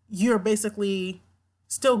 you're basically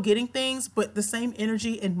still getting things, but the same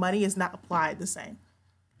energy and money is not applied the same.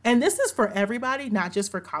 And this is for everybody, not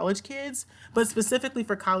just for college kids, but specifically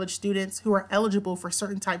for college students who are eligible for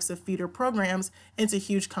certain types of feeder programs into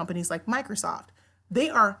huge companies like Microsoft.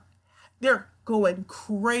 They're going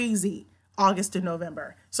crazy August to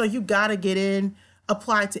November. So you gotta get in,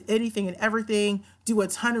 apply to anything and everything, do a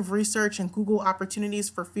ton of research and Google opportunities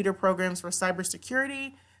for feeder programs for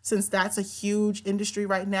cybersecurity. Since that's a huge industry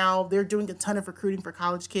right now, they're doing a ton of recruiting for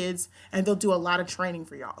college kids, and they'll do a lot of training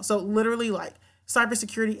for y'all. So literally, like,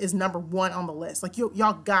 cybersecurity is number one on the list. Like,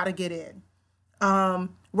 y'all gotta get in.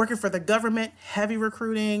 Working for the government, heavy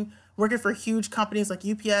recruiting, working for huge companies like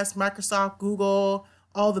UPS, Microsoft, Google,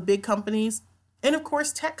 all the big companies, and of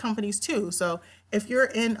course, tech companies too. So if you're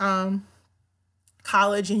in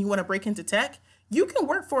college and you want to break into tech, you can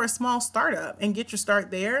work for a small startup and get your start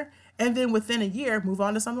there And then within a year, move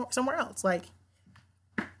on to somewhere else. Like,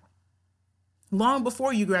 long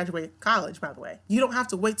before you graduate college, by the way. You don't have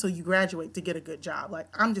to wait till you graduate to get a good job. Like,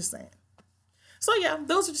 I'm just saying. So yeah,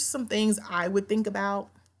 those are just some things I would think about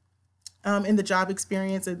in the job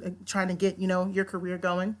experience and trying to get, your career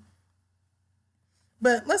going.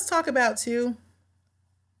 But let's talk about too,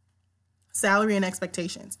 salary and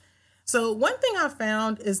expectations. So one thing I've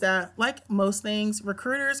found is that, like most things,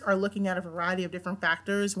 recruiters are looking at a variety of different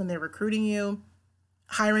factors when they're recruiting you,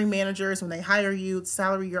 hiring managers when they hire you,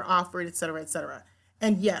 salary you're offered, et cetera, et cetera.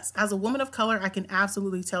 And yes, as a woman of color, I can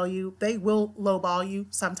absolutely tell you they will lowball you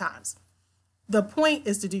sometimes. The point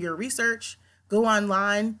is to do your research, go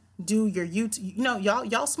online, do your YouTube.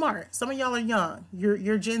 Y'all smart. Some of y'all are young.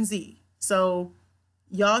 You're Gen Z. So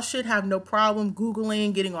y'all should have no problem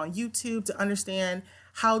Googling, getting on YouTube to understand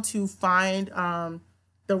how to find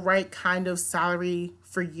the right kind of salary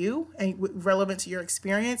for you and relevant to your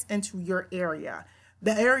experience and to your area.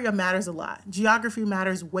 The area matters a lot. Geography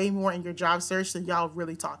matters way more in your job search than y'all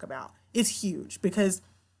really talk about. It's huge because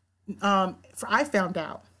I found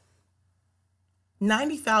out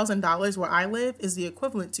 $90,000 where I live is the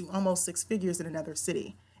equivalent to almost six figures in another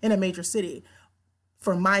city, in a major city,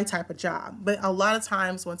 for my type of job. But a lot of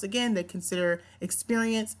times, once again, they consider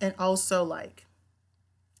experience and also like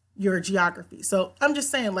your geography. So I'm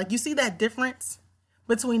just saying, like, you see that difference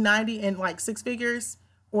between 90 and like six figures,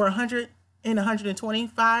 or 100 and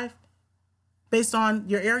 125 based on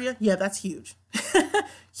your area? Yeah, that's huge.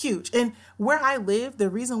 Huge. And where I live, the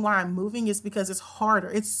reason why I'm moving is because it's harder.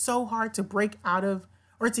 It's so hard to break out of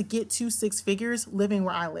or to get to six figures living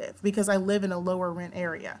where I live, because I live in a lower rent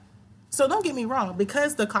area. So don't get me wrong,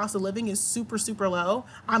 because the cost of living is super, super low,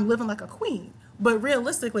 I'm living like a queen. But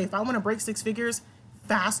realistically, if I want to break six figures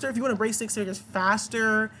faster, if you want to break six figures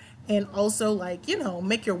faster and also like,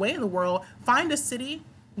 make your way in the world, find a city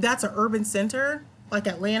that's an urban center like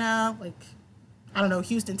Atlanta, like, I don't know,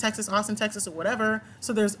 Houston, Texas, Austin, Texas, or whatever.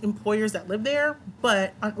 So there's employers that live there,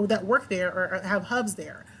 or that work there or have hubs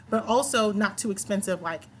there, but also not too expensive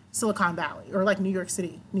like Silicon Valley or like New York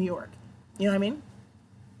City, New York. You know what I mean?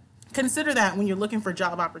 Consider that when you're looking for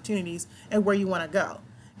job opportunities and where you want to go.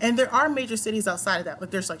 And there are major cities outside of that.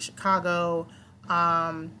 Like there's like Chicago,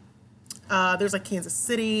 there's like Kansas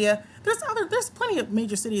City. There's plenty of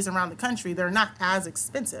major cities around the country that are not as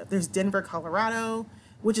expensive. There's Denver, Colorado,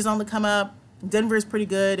 which is on the come up. Denver is pretty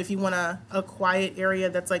good if you want a quiet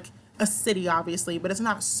area that's like a city, obviously, but it's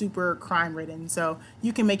not super crime ridden. So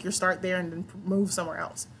you can make your start there and then move somewhere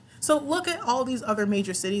else. So look at all these other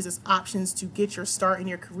major cities as options to get your start in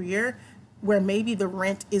your career where maybe the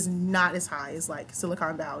rent is not as high as like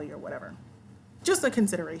Silicon Valley or whatever. Just a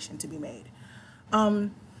consideration to be made.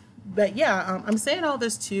 But yeah, I'm saying all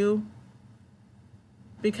this too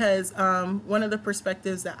because one of the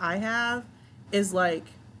perspectives that I have is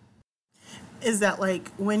that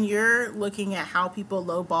when you're looking at how people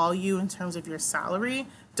lowball you in terms of your salary,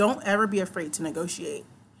 don't ever be afraid to negotiate.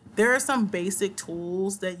 There are some basic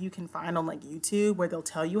tools that you can find on like YouTube where they'll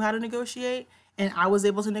tell you how to negotiate. And I was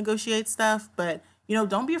able to negotiate stuff, but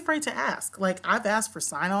don't be afraid to ask. Like I've asked for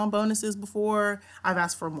sign-on bonuses before. I've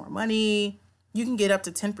asked for more money. You can get up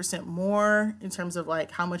to 10% more in terms of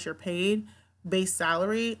like how much you're paid base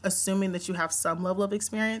salary, assuming that you have some level of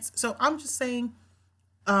experience. So I'm just saying,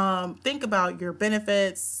 think about your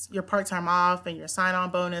benefits, your part-time off, and your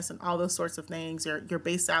sign-on bonus, and all those sorts of things, your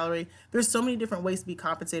base salary. There's so many different ways to be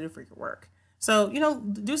compensated for your work. So,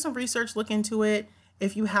 do some research, look into it.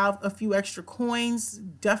 If you have a few extra coins,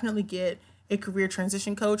 definitely get a career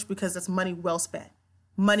transition coach because that's money well spent.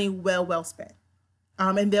 Money well spent.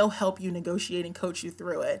 And they'll help you negotiate and coach you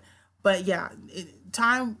through it. But yeah,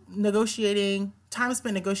 time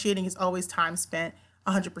spent negotiating is always time spent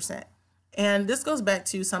 100%. And this goes back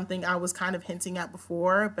to something I was kind of hinting at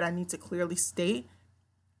before, but I need to clearly state.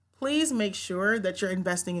 Please make sure that you're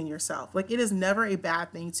investing in yourself. Like, it is never a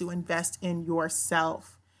bad thing to invest in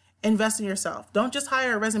yourself. Invest in yourself. Don't just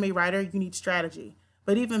hire a resume writer. You need strategy.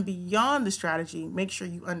 But even beyond the strategy, make sure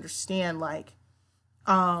you understand,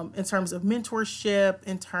 in terms of mentorship,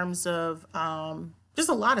 in terms of just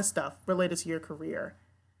a lot of stuff related to your career.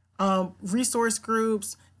 Resource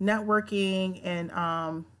groups, networking,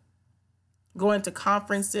 and going to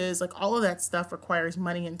conferences, like all of that stuff requires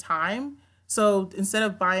money and time. So instead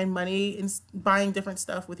of buying different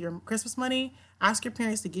stuff with your Christmas money, ask your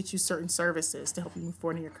parents to get you certain services to help you move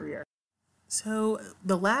forward in your career. So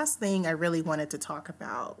the last thing I really wanted to talk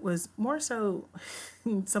about was more so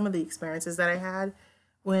some of the experiences that I had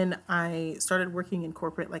when I started working in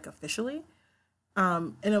corporate, like officially.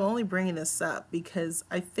 And I'm only bringing this up because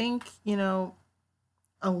I think, a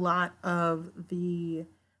lot of the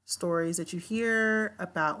stories that you hear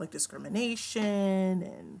about like discrimination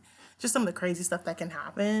and just some of the crazy stuff that can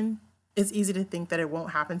happen, it's easy to think that it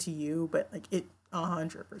won't happen to you, but like it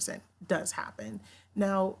 100% does happen.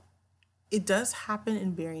 Now, it does happen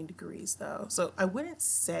in varying degrees though. So I wouldn't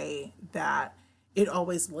say that it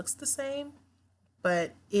always looks the same,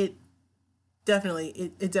 but it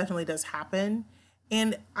definitely does happen.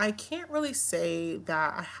 And I can't really say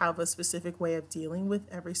that I have a specific way of dealing with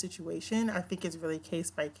every situation. I think it's really case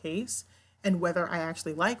by case and whether I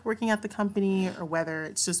actually like working at the company or whether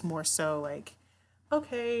it's just more so like,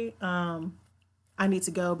 okay, I need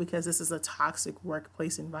to go because this is a toxic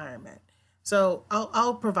workplace environment. So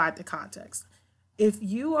I'll provide the context. If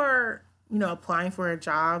you are, applying for a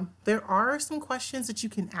job, there are some questions that you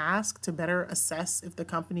can ask to better assess if the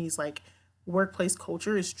company's like workplace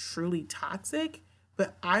culture is truly toxic.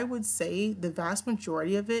 But I would say the vast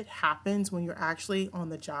majority of it happens when you're actually on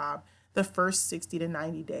the job the first 60 to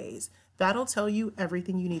 90 days. That'll tell you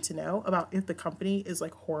everything you need to know about if the company is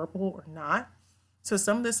like horrible or not. So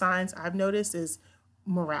some of the signs I've noticed is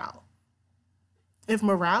morale. If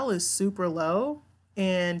morale is super low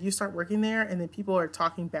and you start working there and then people are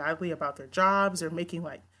talking badly about their jobs or making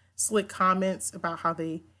like slick comments about how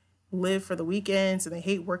they live for the weekends and they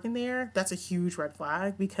hate working there, that's a huge red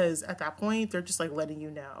flag because at that point they're just like letting you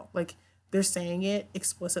know. Like they're saying it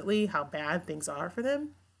explicitly how bad things are for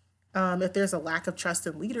them. If there's a lack of trust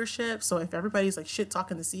in leadership, so if everybody's like shit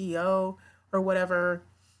talking the CEO or whatever,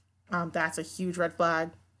 that's a huge red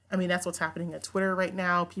flag. I mean, that's what's happening at Twitter right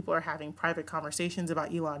now. People are having private conversations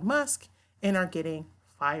about Elon Musk and are getting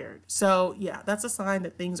fired. So yeah, that's a sign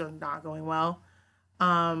that things are not going well.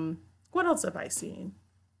 What else have I seen?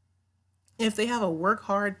 If they have a work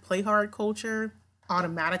hard, play hard culture,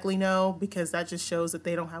 automatically no, because that just shows that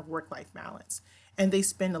they don't have work-life balance. And they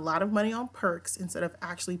spend a lot of money on perks instead of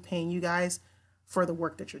actually paying you guys for the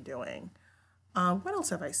work that you're doing. What else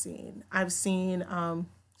have I seen? I've seen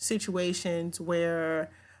situations where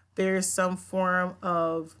there's some form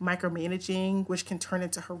of micromanaging, which can turn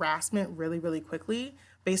into harassment really, really quickly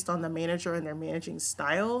based on the manager and their managing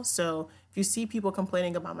style. So if you see people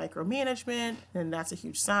complaining about micromanagement, then that's a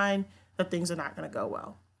huge sign that things are not going to go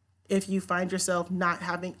well. If you find yourself not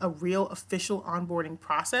having a real official onboarding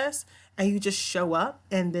process and you just show up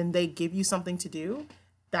and then they give you something to do,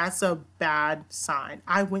 that's a bad sign.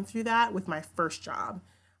 I went through that with my first job.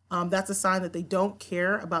 That's a sign that they don't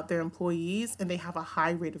care about their employees and they have a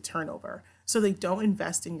high rate of turnover. So they don't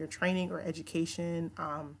invest in your training or education.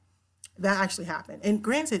 That actually happened. And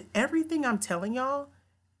granted, everything I'm telling y'all,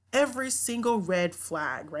 every single red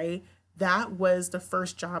flag, right? That was the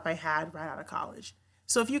first job I had right out of college.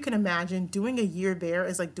 So if you can imagine, doing a year there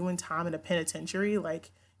is like doing time in a penitentiary.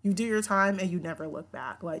 Like you do your time and you never look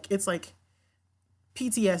back. Like it's like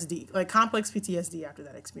PTSD, like complex PTSD after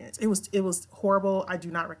that experience. It was horrible. I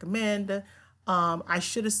do not recommend. I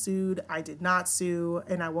should have sued. I did not sue,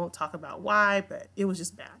 and I won't talk about why, but it was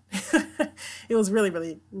just bad. It was really,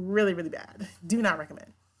 really, really, really bad. Do not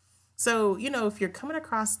recommend. So, if you're coming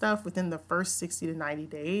across stuff within the first 60 to 90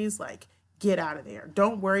 days, like get out of there.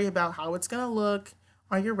 Don't worry about how it's going to look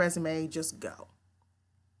on your resume. Just go.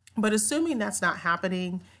 But assuming that's not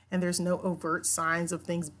happening and there's no overt signs of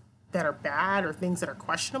things that are bad or things that are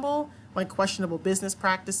questionable, like questionable business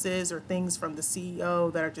practices or things from the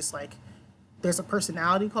CEO that are just like, there's a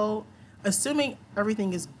personality cult, assuming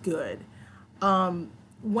everything is good.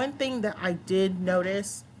 One thing that I did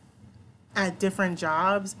notice at different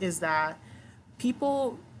jobs is that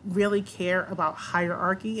people really care about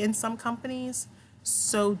hierarchy in some companies.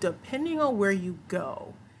 So depending on where you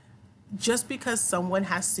go, just because someone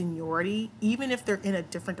has seniority, even if they're in a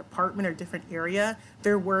different department or different area,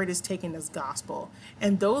 their word is taken as gospel.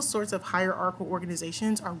 And those sorts of hierarchical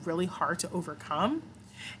organizations are really hard to overcome.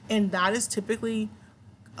 And that is typically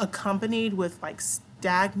accompanied with like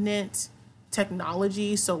stagnant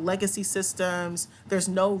technology, so legacy systems. There's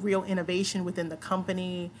no real innovation within the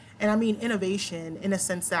company. And I mean innovation in a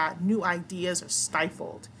sense that new ideas are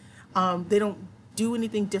stifled. They don't do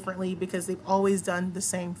anything differently because they've always done the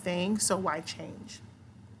same thing, so why change?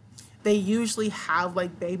 They usually have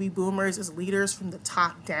like baby boomers as leaders from the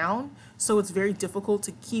top down, so it's very difficult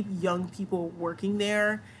to keep young people working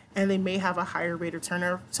there, and they may have a higher rate of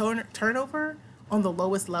turnover on the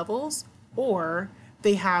lowest levels, or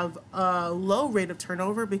they have a low rate of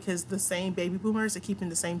turnover because the same baby boomers are keeping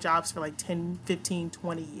the same jobs for like 10, 15,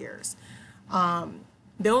 20 years.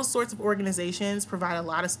 Those sorts of organizations provide a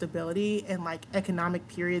lot of stability in like economic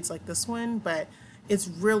periods like this one, but it's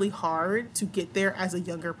really hard to get there as a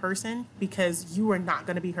younger person because you are not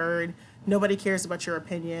going to be heard. Nobody cares about your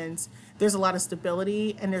opinions. There's a lot of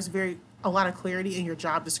stability and there's very a lot of clarity in your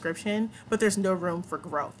job description, but there's no room for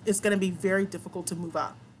growth. It's going to be very difficult to move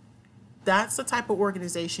up. That's the type of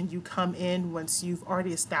organization you come in once you've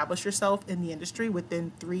already established yourself in the industry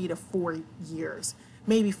within 3 to 4 years,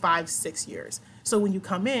 maybe 5, 6 years. So when you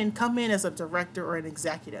come in as a director or an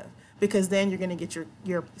executive, because then you're going to get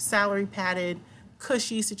your salary padded,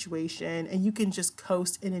 cushy situation, and you can just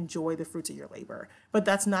coast and enjoy the fruits of your labor. But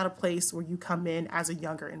that's not a place where you come in as a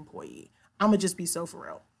younger employee. I'm going to just be so for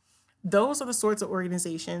real. Those are the sorts of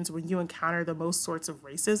organizations when you encounter the most sorts of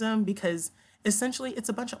racism, because essentially it's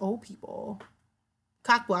a bunch of old people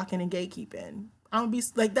cock blocking and gatekeeping. I'm gonna be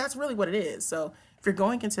like, that's really what it is. So if you're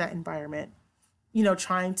going into that environment,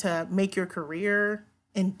 trying to make your career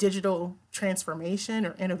in digital transformation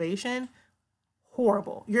or innovation,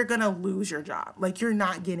 horrible. You're gonna lose your job. Like, you're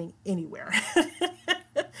not getting anywhere.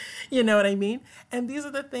 You know what I mean? And these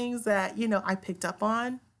are the things that, I picked up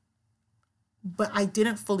on, but I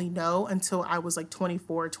didn't fully know until I was like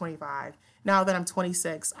 24, 25. Now that I'm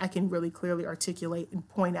 26, I can really clearly articulate and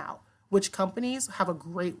point out which companies have a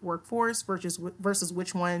great workforce versus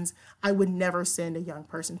which ones I would never send a young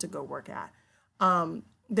person to go work at.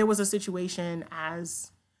 There was a situation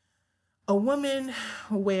as a woman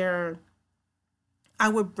where I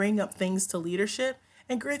would bring up things to leadership.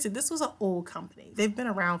 And granted, this was an old company. They've been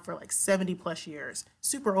around for like 70 plus years,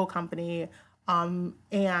 super old company.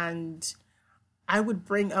 And I would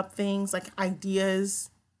bring up things like ideas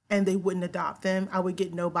and they wouldn't adopt them. I would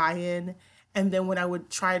get no buy-in. And then when I would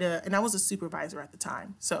try to, and I was a supervisor at the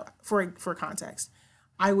time. So for context,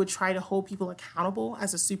 I would try to hold people accountable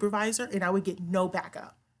as a supervisor and I would get no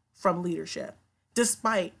backup from leadership,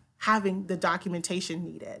 despite having the documentation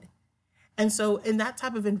needed. And so in that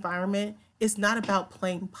type of environment, it's not about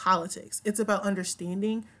playing politics. It's about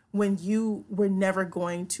understanding when you were never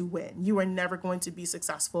going to win. You are never going to be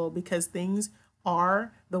successful because things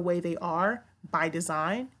are the way they are by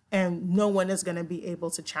design, and no one is going to be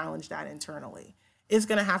able to challenge that internally. It's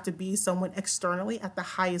going to have to be someone externally at the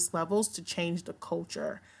highest levels to change the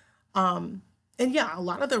culture. And yeah, a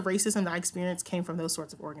lot of the racism that I experienced came from those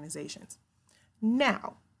sorts of organizations.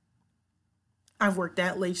 Now, I've worked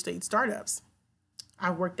at late stage startups.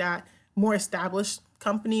 I've worked at more established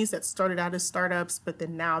companies that started out as startups, but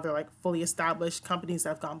then now they're like fully established companies that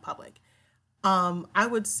have gone public. I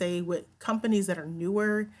would say with companies that are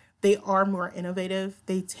newer, they are more innovative.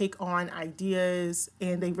 They take on ideas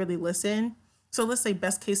and they really listen. So let's say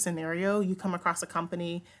best case scenario, you come across a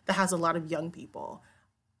company that has a lot of young people.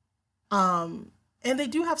 And they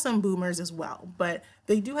do have some boomers as well, but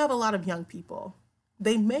they do have a lot of young people.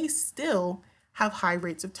 They may still have high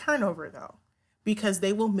rates of turnover though, because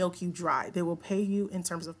they will milk you dry. They will pay you in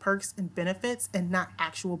terms of perks and benefits and not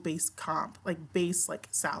actual base comp, like base like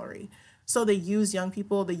salary. So they use young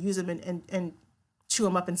people, they use them and chew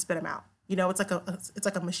them up and spit them out. It's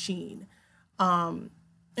like a machine.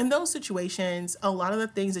 In those situations, a lot of the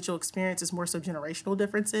things that you'll experience is more so generational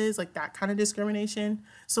differences, like that kind of discrimination.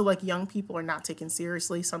 So like young people are not taken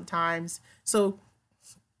seriously sometimes. So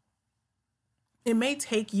it may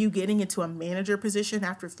take you getting into a manager position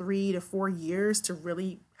after 3 to 4 years to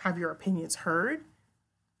really have your opinions heard.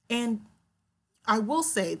 And I will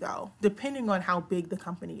say though, depending on how big the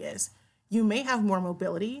company is, you may have more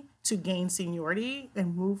mobility to gain seniority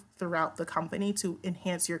and move throughout the company to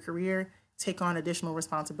enhance your career, take on additional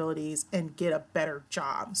responsibilities, and get a better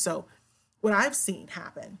job. So what I've seen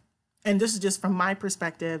happen, and this is just from my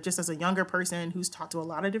perspective, just as a younger person who's talked to a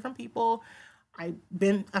lot of different people, I've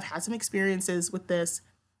had some experiences with this.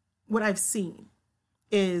 What I've seen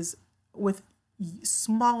is with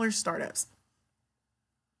smaller startups,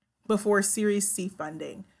 before Series C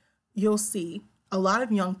funding, you'll see a lot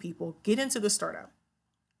of young people get into the startup,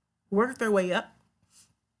 work their way up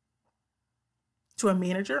to a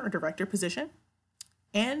manager or director position,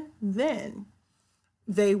 and then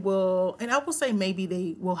they will, and I will say maybe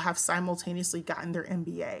they will have simultaneously gotten their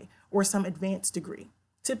MBA or some advanced degree.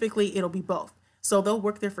 Typically, it'll be both. So they'll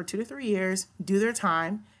work there for 2 to 3 years, do their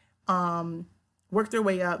time, work their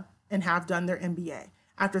way up, and have done their MBA.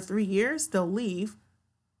 After 3 years, they'll leave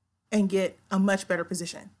and get a much better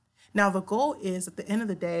position. Now, the goal is at the end of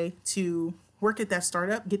the day to work at that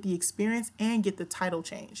startup, get the experience, and get the title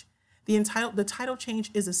change. The title change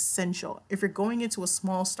is essential. If you're going into a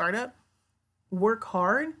small startup, work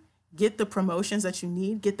hard, get the promotions that you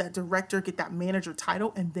need, get that director, get that manager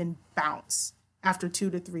title, and then bounce after 2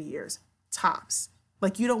 to 3 years, tops.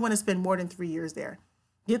 Like, you don't want to spend more than 3 years there.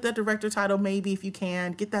 Get that director title, maybe if you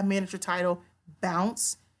can, get that manager title,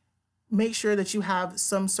 bounce. Make sure that you have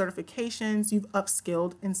some certifications, you've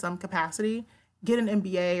upskilled in some capacity, get an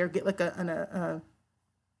MBA or get like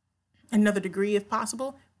another degree if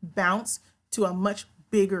possible, bounce to a much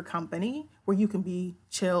bigger company where you can be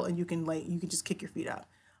chill and you can just kick your feet up.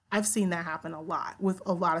 I've seen that happen a lot with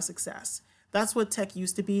a lot of success. That's what tech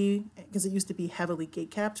used to be, because it used to be heavily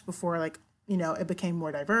gatekept before it became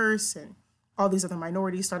more diverse and all these other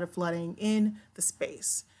minorities started flooding in the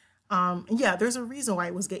space. And yeah, there's a reason why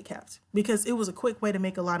it was gatekept, because it was a quick way to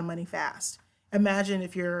make a lot of money fast. Imagine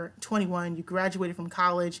if you're 21, you graduated from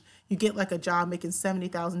college, you get like a job making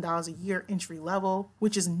 $70,000 a year entry level,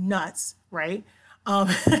 which is nuts, right?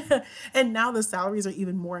 And now the salaries are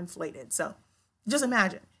even more inflated. So just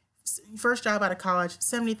imagine, first job out of college,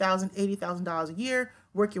 $70,000, $80,000 a year,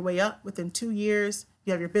 work your way up within 2 years.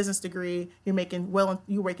 You have your business degree. You're making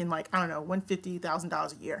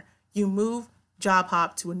 $150,000 a year. You move, job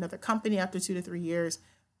hop to another company after 2 to 3 years,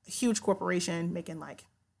 a huge corporation making like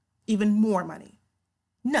even more money.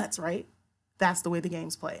 Nuts, right? That's the way the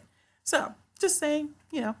game's played. So just saying,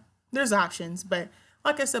 there's options. But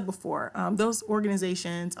like I said before, those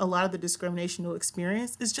organizations, a lot of the discrimination you'll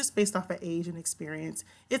experience is just based off of age and experience.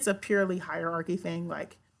 It's a purely hierarchy thing.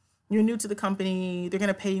 Like, you're new to the company, they're going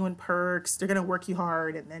to pay you in perks, they're going to work you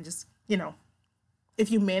hard, and then just, if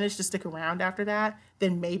you manage to stick around after that,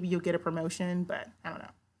 then maybe you'll get a promotion, but I don't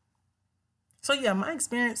know. So yeah, my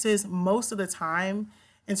experiences most of the time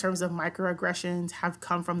in terms of microaggressions have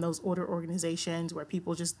come from those older organizations where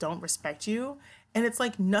people just don't respect you. And it's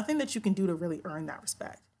like nothing that you can do to really earn that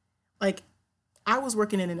respect. Like, I was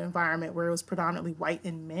working in an environment where it was predominantly white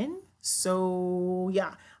and men. So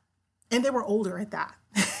yeah, and they were older at that.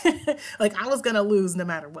 Like, I was going to lose no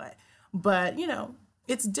matter what. But,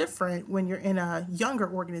 it's different when you're in a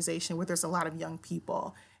younger organization where there's a lot of young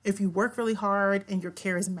people. If you work really hard and you're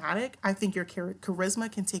charismatic, I think your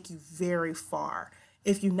charisma can take you very far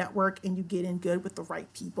if you network and you get in good with the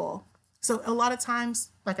right people. So a lot of times,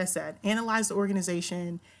 like I said, analyze the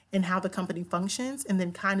organization and how the company functions, and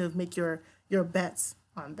then kind of make your bets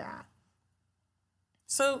on that.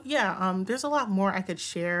 So yeah, there's a lot more I could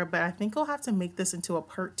share, but I think I'll have to make this into a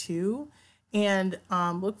part 2, and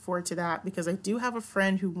look forward to that, because I do have a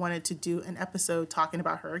friend who wanted to do an episode talking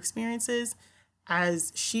about her experiences,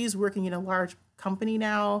 as she's working in a large company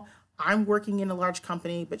now. I'm working in a large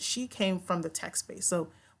company, but she came from the tech space. So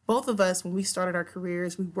both of us, when we started our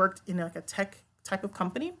careers, we worked in like a tech type of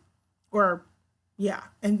company, and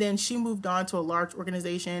then she moved on to a large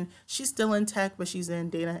organization. She's still in tech, but she's in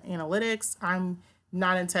data analytics. I'm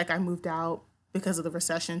not in tech. I moved out because of the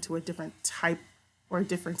recession to a different type or a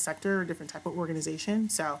different sector or different type of organization.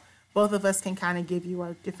 So both of us can kind of give you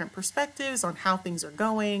our different perspectives on how things are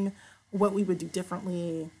going, what we would do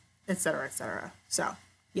differently, et cetera, et cetera. So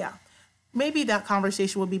yeah, maybe that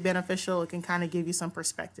conversation will be beneficial. It can kind of give you some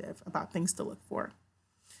perspective about things to look for.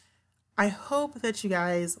 I hope that you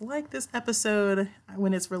guys like this episode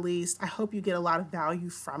when it's released. I hope you get a lot of value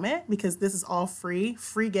from it, because this is all free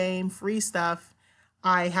game, free stuff.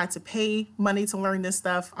 I had to pay money to learn this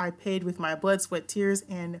stuff. I paid with my blood, sweat, tears,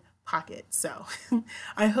 and pocket. So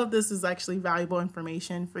I hope this is actually valuable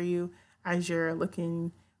information for you as you're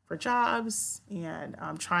looking for jobs and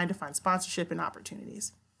trying to find sponsorship and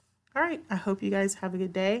opportunities. All right. I hope you guys have a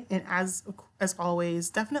good day. And as always,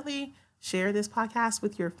 definitely share this podcast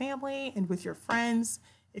with your family and with your friends.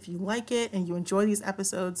 If you like it and you enjoy these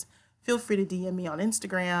episodes, feel free to DM me on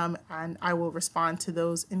Instagram and I will respond to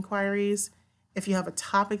those inquiries. If you have a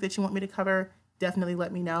topic that you want me to cover, definitely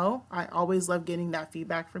let me know. I always love getting that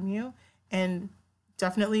feedback from you. And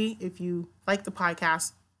definitely, if you like the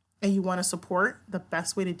podcast and you want to support, the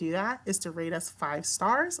best way to do that is to rate us 5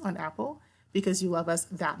 stars on Apple, because you love us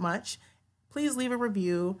that much. Please leave a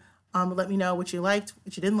review. Let me know what you liked,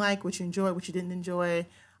 what you didn't like, what you enjoyed, what you didn't enjoy.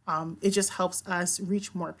 It just helps us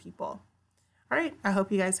reach more people. All right. I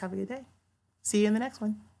hope you guys have a good day. See you in the next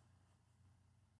one.